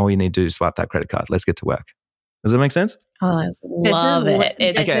you. Now all you need to do is swipe that credit card. Let's get to work. Does that make sense? Oh, I love it.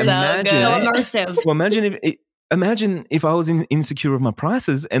 It's okay, so immersive. Well, imagine if I was insecure of my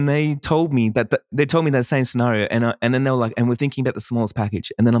prices and they told me they told me that same scenario, and then they were like, and we're thinking about the smallest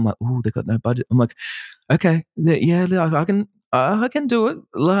package, and then I'm like, oh, they got no budget. I'm like, okay, yeah, I can do it.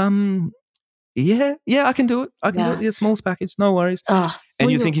 Yeah, I can do it. I can do it. Yeah, smallest package, no worries.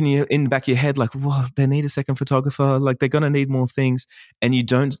 And you're thinking in the back of your head, like, whoa, they need a second photographer. Like, they're going to need more things. And you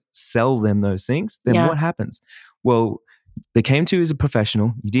don't sell them those things. Then what happens? Well, they came to you as a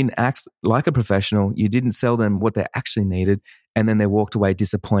professional. You didn't act like a professional. You didn't sell them what they actually needed. And then they walked away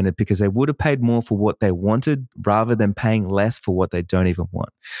disappointed because they would have paid more for what they wanted rather than paying less for what they don't even want.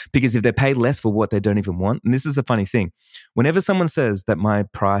 Because if they pay less for what they don't even want, and this is a funny thing, whenever someone says that my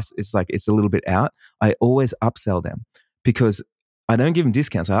price is like, it's a little bit out, I always upsell them, because I don't give them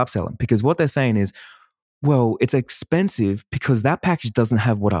discounts. I upsell them, because what they're saying is, well, it's expensive because that package doesn't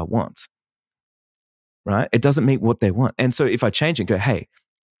have what I want, right? It doesn't meet what they want. And so if I change it and go, hey,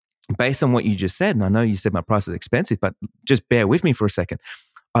 based on what you just said, and I know you said my price is expensive, but just bear with me for a second.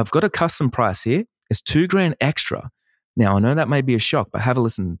 I've got a custom price here. It's $2,000 extra. Now, I know that may be a shock, but have a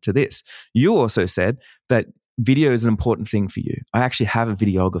listen to this. You also said that video is an important thing for you. I actually have a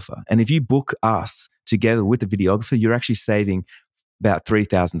videographer. And if you book us together with the videographer, you're actually saving about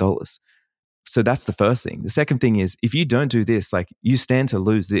 $3,000. So that's the first thing. The second thing is, if you don't do this, like, you stand to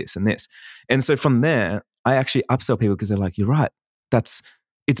lose this and this. And so from there, I actually upsell people because they're like, you're right.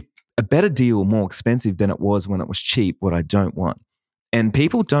 It's a better deal, more expensive than it was when it was cheap, what I don't want. And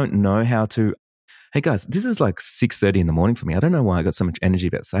people don't know how to, hey guys, this is like 6:30 in the morning for me. I don't know why I got so much energy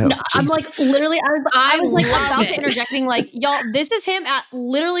about sales. No, I'm like, literally, I was like about to interjecting, like, y'all, this is him at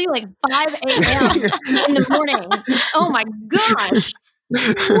literally like 5 a.m. in the morning. Oh my gosh.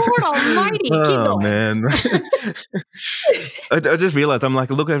 Lord almighty. Keep going. Man. I just realized, I'm like,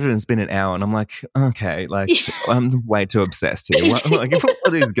 look over and it's been an hour, and I'm like, okay, like, I'm way too obsessed here.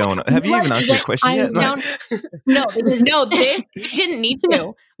 What is going on? Have you even asked me a question yet? No, this didn't need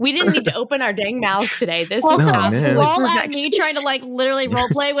to. We didn't need to open our dang mouths today. This is absolute all at me trying to like literally role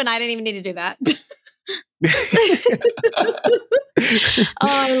play when I didn't even need to do that.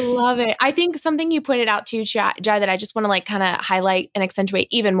 I love it. I think something you pointed out too, Jai, that I just want to like kind of highlight and accentuate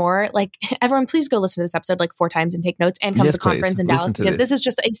even more. Like, everyone, please go listen to this episode like 4 times and take notes, and come to the conference in Dallas, because this is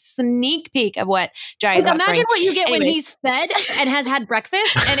just a sneak peek of what Jai is offering. Imagine what you get when he's fed and has had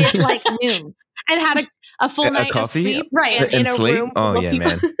breakfast and it's like noon and had a full night of sleep, right? And in a sleep? Room full of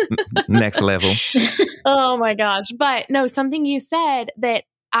people. Man, next level. Oh my gosh! But no, something you said that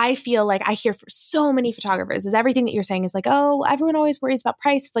I feel like I hear for so many photographers is everything that you're saying is like, oh, everyone always worries about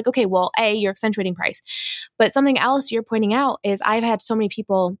price. It's like, okay, well, A, you're accentuating price. But something else you're pointing out is I've had so many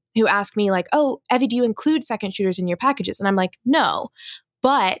people who ask me like, oh, Evie, do you include second shooters in your packages? And I'm like, no,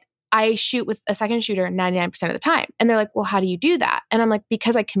 but I shoot with a second shooter 99% of the time. And they're like, well, how do you do that? And I'm like,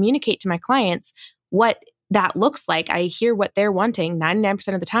 because I communicate to my clients what that looks like. I hear what they're wanting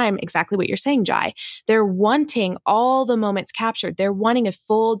 99% of the time, exactly what you're saying, Jai. They're wanting all the moments captured. They're wanting a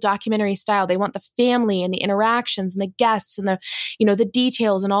full documentary style. They want the family and the interactions and the guests and the, the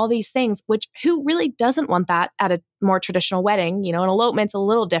details and all these things, which who really doesn't want that at a more traditional wedding? An elopement's a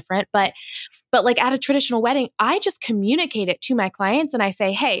little different, but like at a traditional wedding, I just communicate it to my clients and I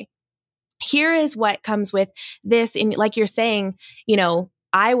say, hey, here is what comes with this. And like you're saying,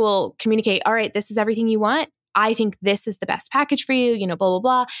 I will communicate, all right, this is everything you want. I think this is the best package for you, blah, blah,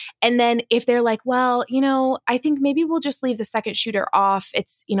 blah. And then if they're like, well, I think maybe we'll just leave the second shooter off.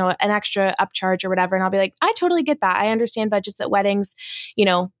 It's, an extra upcharge or whatever. And I'll be like, I totally get that. I understand budgets at weddings,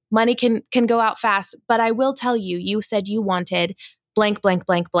 money can go out fast, but I will tell you, you said you wanted blank, blank,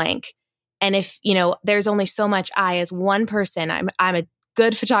 blank, blank. And if, there's only so much I as one person, I'm a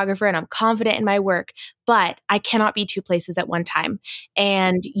good photographer and I'm confident in my work, but I cannot be 2 places at one time.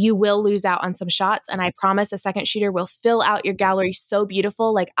 And you will lose out on some shots. And I promise a second shooter will fill out your gallery so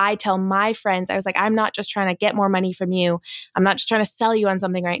beautiful. Like I tell my friends, I was like, I'm not just trying to get more money from you. I'm not just trying to sell you on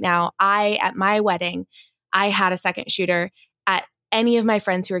something right now. At my wedding, I had a second shooter at any of my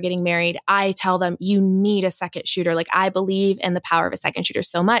friends who are getting married, I tell them, you need a second shooter. Like, I believe in the power of a second shooter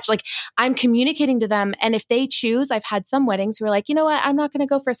so much. Like, I'm communicating to them. And if they choose, I've had some weddings who are like, you know what, I'm not going to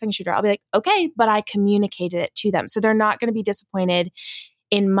go for a second shooter. I'll be like, okay, but I communicated it to them. So they're not going to be disappointed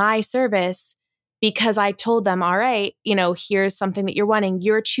in my service because I told them, all right, here's something that you're wanting.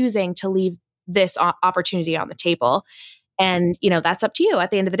 You're choosing to leave this opportunity on the table. And, that's up to you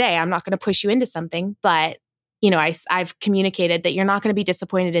at the end of the day. I'm not going to push you into something, but I've communicated that you're not going to be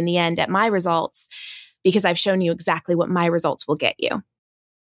disappointed in the end at my results because I've shown you exactly what my results will get you.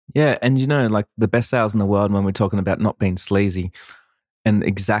 Yeah. And like the best sales in the world, when we're talking about not being sleazy, and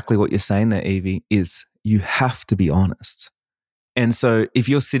exactly what you're saying there, Evie, is you have to be honest. And so if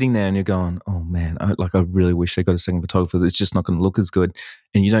you're sitting there and you're going, oh man, I really wish I got a second photographer that's just not going to look as good,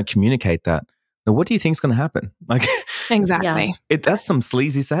 and you don't communicate that, then what do you think is going to happen? Like, exactly. That's some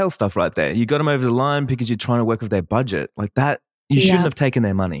sleazy sales stuff right there. You got them over the line because you're trying to work with their budget. Like that, you shouldn't have taken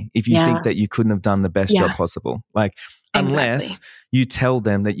their money if you think that you couldn't have done the best job possible. Like, unless you tell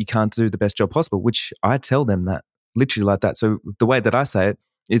them that you can't do the best job possible, which I tell them that literally like that. So the way that I say it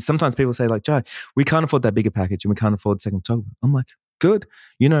is sometimes people say like, Joe, we can't afford that bigger package and we can't afford second photographer. I'm like, good.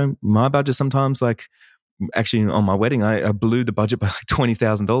 My budget sometimes, like actually on my wedding, I blew the budget by like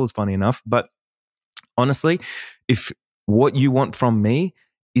 $20,000, funny enough. But honestly, if what you want from me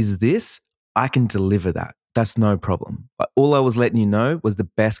is this, I can deliver that. That's no problem. All I was letting you know was the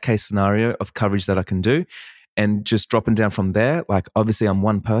best case scenario of coverage that I can do. And just dropping down from there, like obviously I'm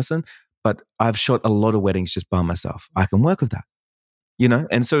one person, but I've shot a lot of weddings just by myself. I can work with that,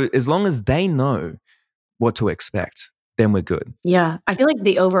 And so as long as they know what to expect, then we're good. Yeah. I feel like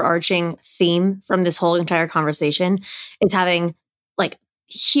the overarching theme from this whole entire conversation is having like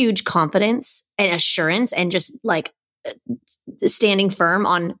huge confidence and assurance and just like standing firm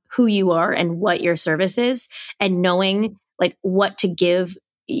on who you are and what your service is and knowing like what to give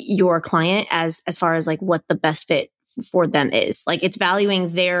your client as far as like what the best fit for them is. Like it's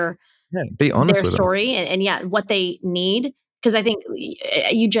valuing their be honest their with story and what they need. Because I think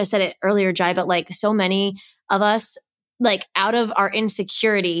you just said it earlier, Jai, but like so many of us, like out of our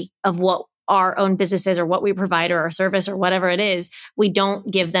insecurity of what our own business is or what we provide or our service or whatever it is, we don't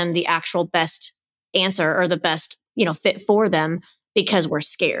give them the actual best answer or the best, fit for them because we're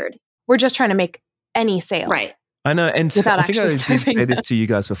scared. We're just trying to make any sale. Right. I know. And I think I did say this to you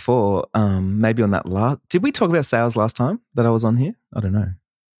guys before, maybe on that did we talk about sales last time that I was on here? I don't know.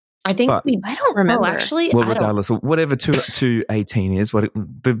 I think I don't remember. Actually. Well, regardless, whatever 218 is, what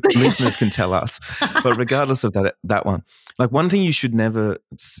the listeners can tell us. But regardless of that one, like one thing you should never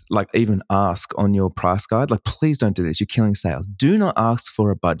like even ask on your price guide, like please don't do this. You're killing sales. Do not ask for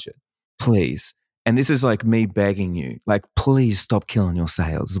a budget, please. And this is like me begging you, like please stop killing your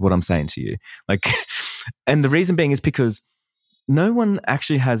sales is what I'm saying to you. Like, and the reason being is because no one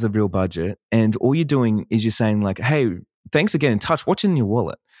actually has a real budget, and all you're doing is you're saying like, hey, thanks for getting in touch. What's in your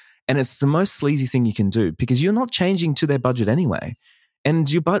wallet? And it's the most sleazy thing you can do because you're not changing to their budget anyway. And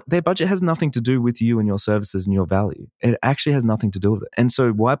their budget has nothing to do with you and your services and your value. It actually has nothing to do with it. And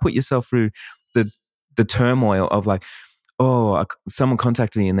so why put yourself through the turmoil of like, oh, someone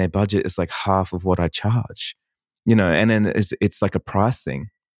contacted me and their budget is like half of what I charge, and then it's like a price thing.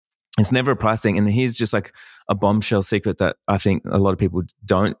 It's never a price thing. And here's just like a bombshell secret that I think a lot of people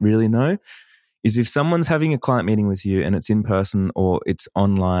don't really know. Is if someone's having a client meeting with you and it's in person or it's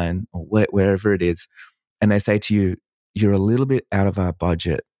online or wherever it is, and they say to you, you're a little bit out of our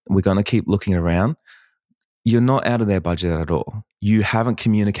budget, we're going to keep looking around, you're not out of their budget at all. You haven't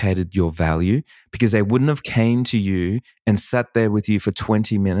communicated your value because they wouldn't have came to you and sat there with you for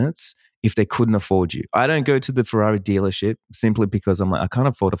 20 minutes if they couldn't afford you. I don't go to the Ferrari dealership simply because I'm like, I can't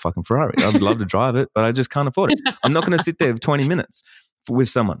afford a fucking Ferrari. I'd love to drive it, but I just can't afford it. I'm not going to sit there for 20 minutes with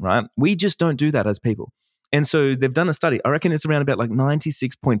someone, right? We just don't do that as people. And so they've done a study. I reckon it's around about like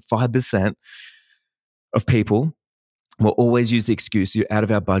 96.5% of people will always use the excuse, you're out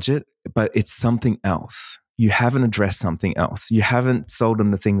of our budget, but it's something else. You haven't addressed something else. You haven't sold them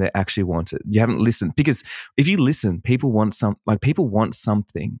the thing they actually wanted. You haven't listened. Because if you listen, people want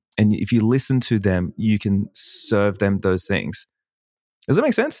something. And if you listen to them, you can serve them those things. Does that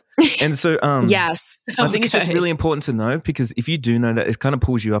make sense? And so yes, I think it's just really important to know, because if you do know that, it kind of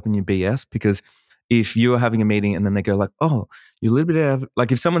pulls you up in your BS. Because if you're having a meeting and then they go like, oh, you're a little bit out of,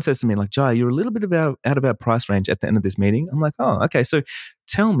 like if someone says to me like, Jai, you're a little bit out of our price range at the end of this meeting. I'm like, oh, okay. So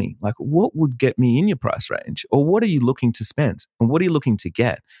tell me, like, what would get me in your price range, or what are you looking to spend, and what are you looking to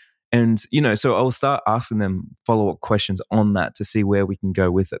get? And, so I'll start asking them follow-up questions on that to see where we can go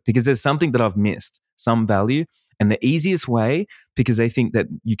with it, because there's something that I've missed, some value. And the easiest way, because they think that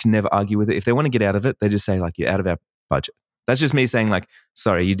you can never argue with it, if they want to get out of it, they just say like, you're out of our budget. That's just me saying like,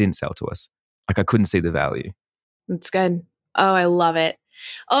 sorry, you didn't sell to us. Like I couldn't see the value. That's good. Oh, I love it.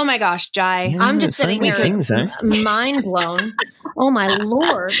 Oh my gosh, Jai. Yeah, I'm just so sitting many here things, eh? mind blown. Oh my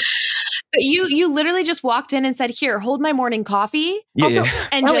Lord. You literally just walked in and said, "Here, hold my morning coffee." Yeah, Also, yeah.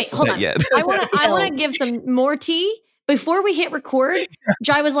 And oh, just wait, hold Not on. yet. I want to give some more tea. Before we hit record,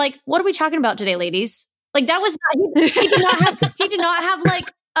 Jai was like, "What are we talking about today, ladies?" Like that was not, he did not have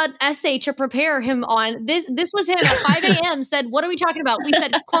like an essay to prepare him on. This was him at 5 a.m. said, "What are we talking about?" We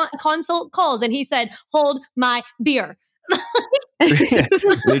said consult calls, and he said, "Hold my beer." Yeah,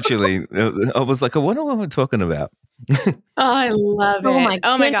 literally. I was like, I wonder what we're talking about. Oh, I love it.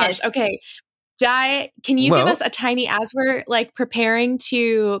 Oh my gosh. goodness. Okay. Jai, can you give us a tiny, as we're like preparing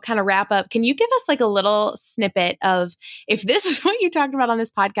to kind of wrap up, can you give us like a little snippet of, if this is what you talked about on this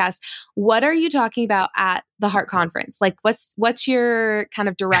podcast, what are you talking about at the Heart Conference? Like what's your kind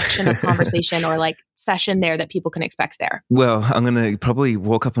of direction of conversation or like session there that people can expect there? Well, I'm going to probably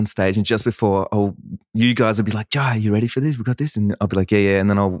walk up on stage and just before you guys will be like, Jai, you ready for this? We got this. And I'll be like, yeah.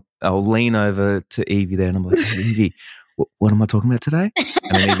 And then I'll lean over to Evie there and I'm like, hey, Evie, what am I talking about today?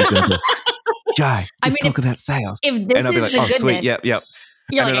 And then Evie's going to go, Jai, just talk about sales. If this and I'll be like, oh, sweet, yep. You're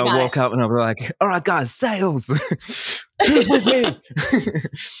And like, then I'll walk up and I'll be like, all right, guys, sales. Who's with me?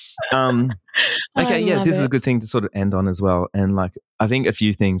 Okay, yeah, this is a good thing to sort of end on as well. And like, I think a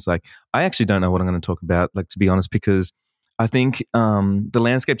few things, like, I actually don't know what I'm going to talk about, like, to be honest, because I think the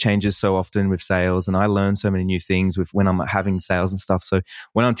landscape changes so often with sales and I learn so many new things with when I'm having sales and stuff. So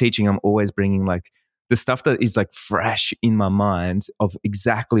when I'm teaching, I'm always bringing like the stuff that is like fresh in my mind of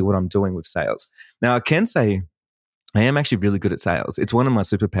exactly what I'm doing with sales. Now, I can say I am actually really good at sales. It's one of my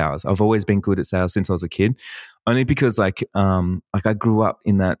superpowers. I've always been good at sales since I was a kid, only because like I grew up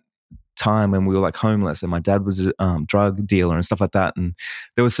in that time when we were like homeless and my dad was a drug dealer and stuff like that. And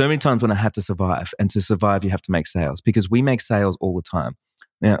there were so many times when I had to survive, and to survive, you have to make sales because we make sales all the time.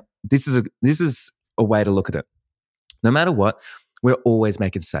 Now, this is a way to look at it. No matter what, we're always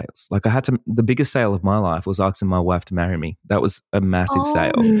making sales. Like the biggest sale of my life was asking my wife to marry me. That was a massive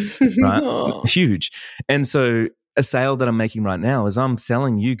sale, right? Huge. And so a sale that I'm making right now is I'm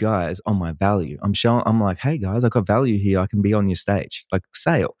selling you guys on my value. I'm like, hey guys, I got value here. I can be on your stage. Like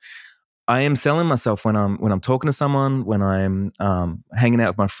sale. I am selling myself when I'm talking to someone, when I'm hanging out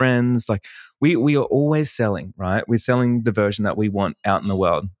with my friends. Like we are always selling, right? We're selling the version that we want out in the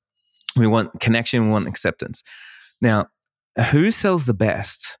world. We want connection. We want acceptance. Now, who sells the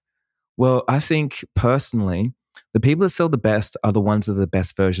best? Well, I think personally, the people that sell the best are the ones that are the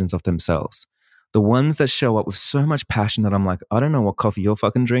best versions of themselves. The ones that show up with so much passion that I'm like, I don't know what coffee you're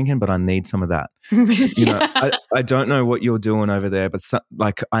fucking drinking, but I need some of that. You know, I don't know what you're doing over there, but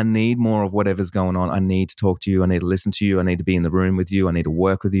like I need more of whatever's going on. I need to talk to you. I need to listen to you. I need to be in the room with you. I need to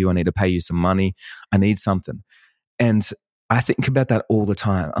work with you. I need to pay you some money. I need something. And I think about that all the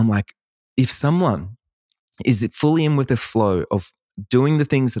time. I'm like, if someone is fully in with the flow of doing the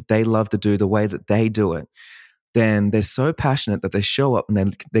things that they love to do the way that they do it, then they're so passionate that they show up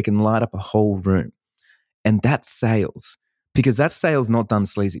and they can light up a whole room. And that's sales, because that sales not done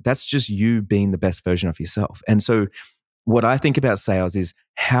sleazy. That's just you being the best version of yourself. And so what I think about sales is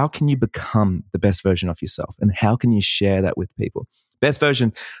how can you become the best version of yourself and how can you share that with people? Best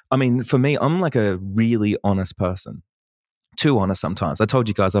version, I mean, for me, I'm like a really honest person. Too honest sometimes. I told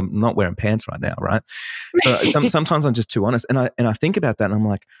you guys I'm not wearing pants right now, right? So sometimes I'm just too honest. And I think about that and I'm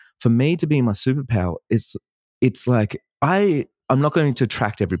like, for me to be my superpower, it's like I'm not going to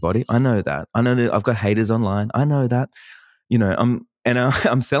attract everybody. I know that. I know that I've got haters online. I know that. You know,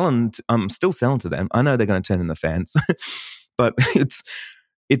 I'm still selling to them. I know they're going to turn into fans. But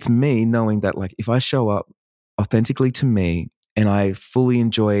it's me knowing that like if I show up authentically to me, and I fully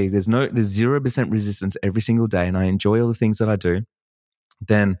enjoy, there's 0% resistance every single day, and I enjoy all the things that I do,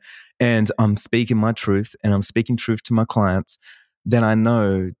 and I'm speaking my truth and I'm speaking truth to my clients, then I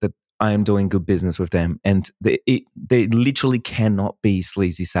know that I am doing good business with them. And they literally cannot be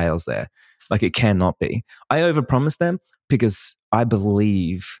sleazy sales there. Like it cannot be. I overpromise them because I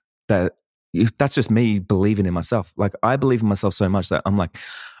believe that that's just me believing in myself. Like I believe in myself so much that I'm like,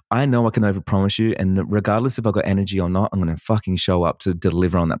 I know I can overpromise you, and regardless if I've got energy or not, I'm going to fucking show up to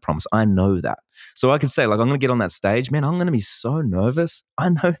deliver on that promise. I know that. So I can say, like, I'm going to get on that stage, man, I'm going to be so nervous. I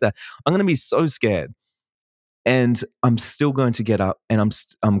know that. I'm going to be so scared. And I'm still going to get up and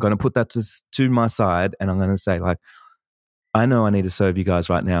I'm going to put that to my side, and I'm going to say, like, I know I need to serve you guys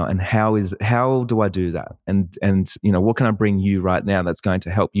right now. And how do I do that? And you know, what can I bring you right now that's going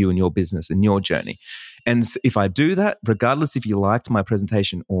to help you in your business and your journey? And if I do that, regardless if you liked my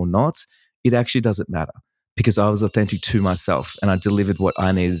presentation or not, it actually doesn't matter because I was authentic to myself and I delivered what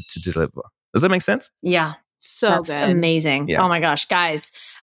I needed to deliver. Does that make sense? Yeah. So That's good. amazing. Yeah. Oh my gosh, guys.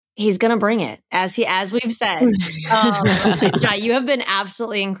 He's going to bring it as we've said. Jai, you have been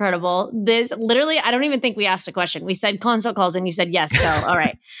absolutely incredible. This literally, I don't even think we asked a question. We said consult calls and you said, yes, go. All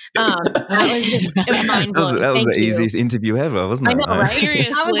right. That was just mind blowing. That was the easiest interview ever, wasn't it? I know, right?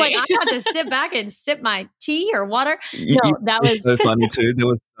 Seriously. I was like, I got to sit back and sip my tea or water. That was so funny too. There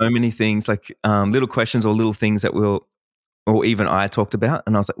was so many things like little questions or little things that or even I talked about.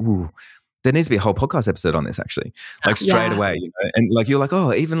 And I was like, ooh, there needs to be a whole podcast episode on this actually. Like straight away, and like, you're like,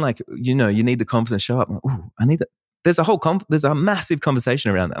 oh, even like, you need the confidence show up. I'm like, ooh, I need that. There's a massive conversation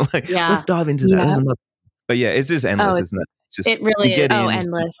around that. Like, let's dive into that. But yeah, it's just endless, isn't it? It's just, it really is.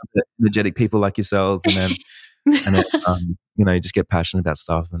 Endless. Energetic people like yourselves. And then, you just get passionate about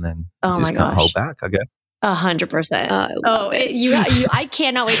stuff and then you just can't hold back, I guess. 100%. I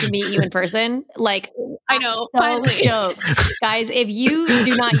cannot wait to meet you in person. Like, I know. So finally. stoked. Guys, if you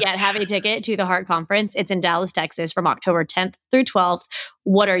do not yet have a ticket to the Heart Conference, it's in Dallas, Texas from October 10th through 12th.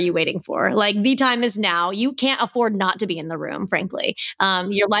 What are you waiting for? Like, the time is now. You can't afford not to be in the room, frankly.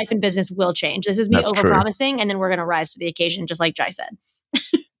 Your life and business will change. This is me overpromising, and then we're going to rise to the occasion, just like Jai said.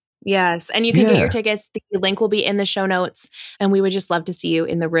 Yes. And you can get your tickets. The link will be in the show notes. And we would just love to see you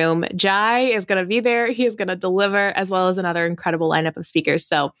in the room. Jai is going to be there. He is going to deliver, as well as another incredible lineup of speakers.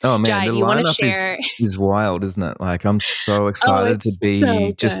 So, Jai, do you want to share? Is wild, isn't it? Like, I'm so excited to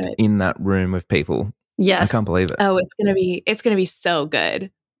be just in that room with people. Yes. I can't believe it. Oh, it's going to be so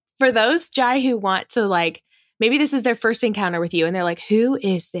good. For those, Jai, who want to maybe this is their first encounter with you and they're like, who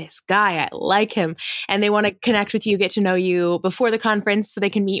is this guy? I like him. And they want to connect with you, get to know you before the conference so they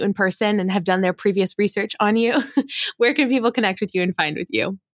can meet you in person and have done their previous research on you. Where can people connect with you and find with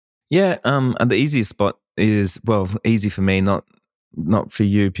you? Yeah. The easiest spot is, easy for me, not for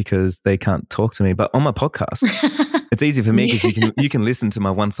you because they can't talk to me, but on my podcast. It's easy for me because you can listen to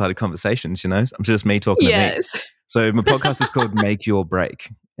my one-sided conversations, I'm just me talking to me. So my podcast is called Make Your Break.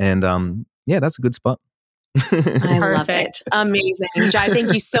 And that's a good spot. I love it. Amazing. Jai,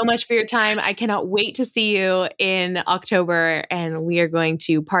 thank you so much for your time. I cannot wait to see you in October, and we are going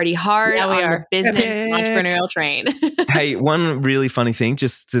to party hard on the business entrepreneurial train. Hey, one really funny thing,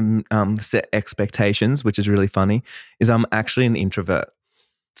 just to set expectations, which is really funny, is I'm actually an introvert.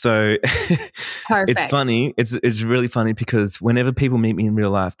 So it's funny. It's really funny because whenever people meet me in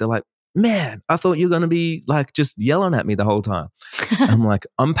real life, they're like, man, I thought you were going to be like just yelling at me the whole time. I'm like,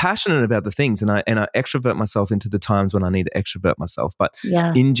 I'm passionate about the things and I extrovert myself into the times when I need to extrovert myself. But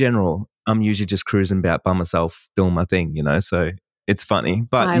in general, I'm usually just cruising about by myself doing my thing, So it's funny,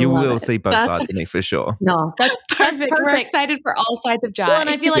 but you will see both sides of me for sure. No, that's perfect. We're excited for all sides of Jai. Well, and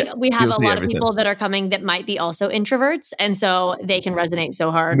I feel like we have a lot of people that are coming that might be also introverts, and so they can resonate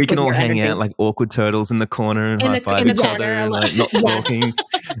so hard. We can all hang out like awkward turtles in the corner and high-five each other, and like not talking,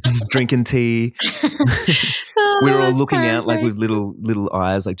 drinking tea. We're all looking out like with little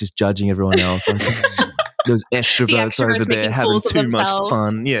eyes, like just judging everyone else. Like, those extroverts over there having too much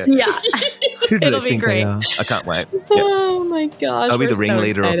fun. Yeah. Who do It'll they think be great. they are? I can't wait. Oh my gosh. I'll be the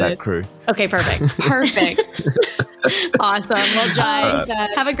ringleader of that crew. Okay, perfect. Awesome. Well,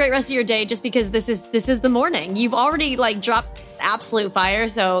 Jai, have a great rest of your day. Just because this is the morning, you've already dropped absolute fire.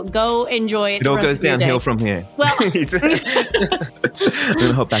 So go enjoy it. It all goes downhill from here. Well, I'm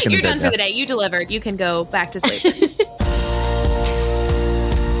gonna hop back in You're the bed done for the day. You delivered. You can go back to sleep.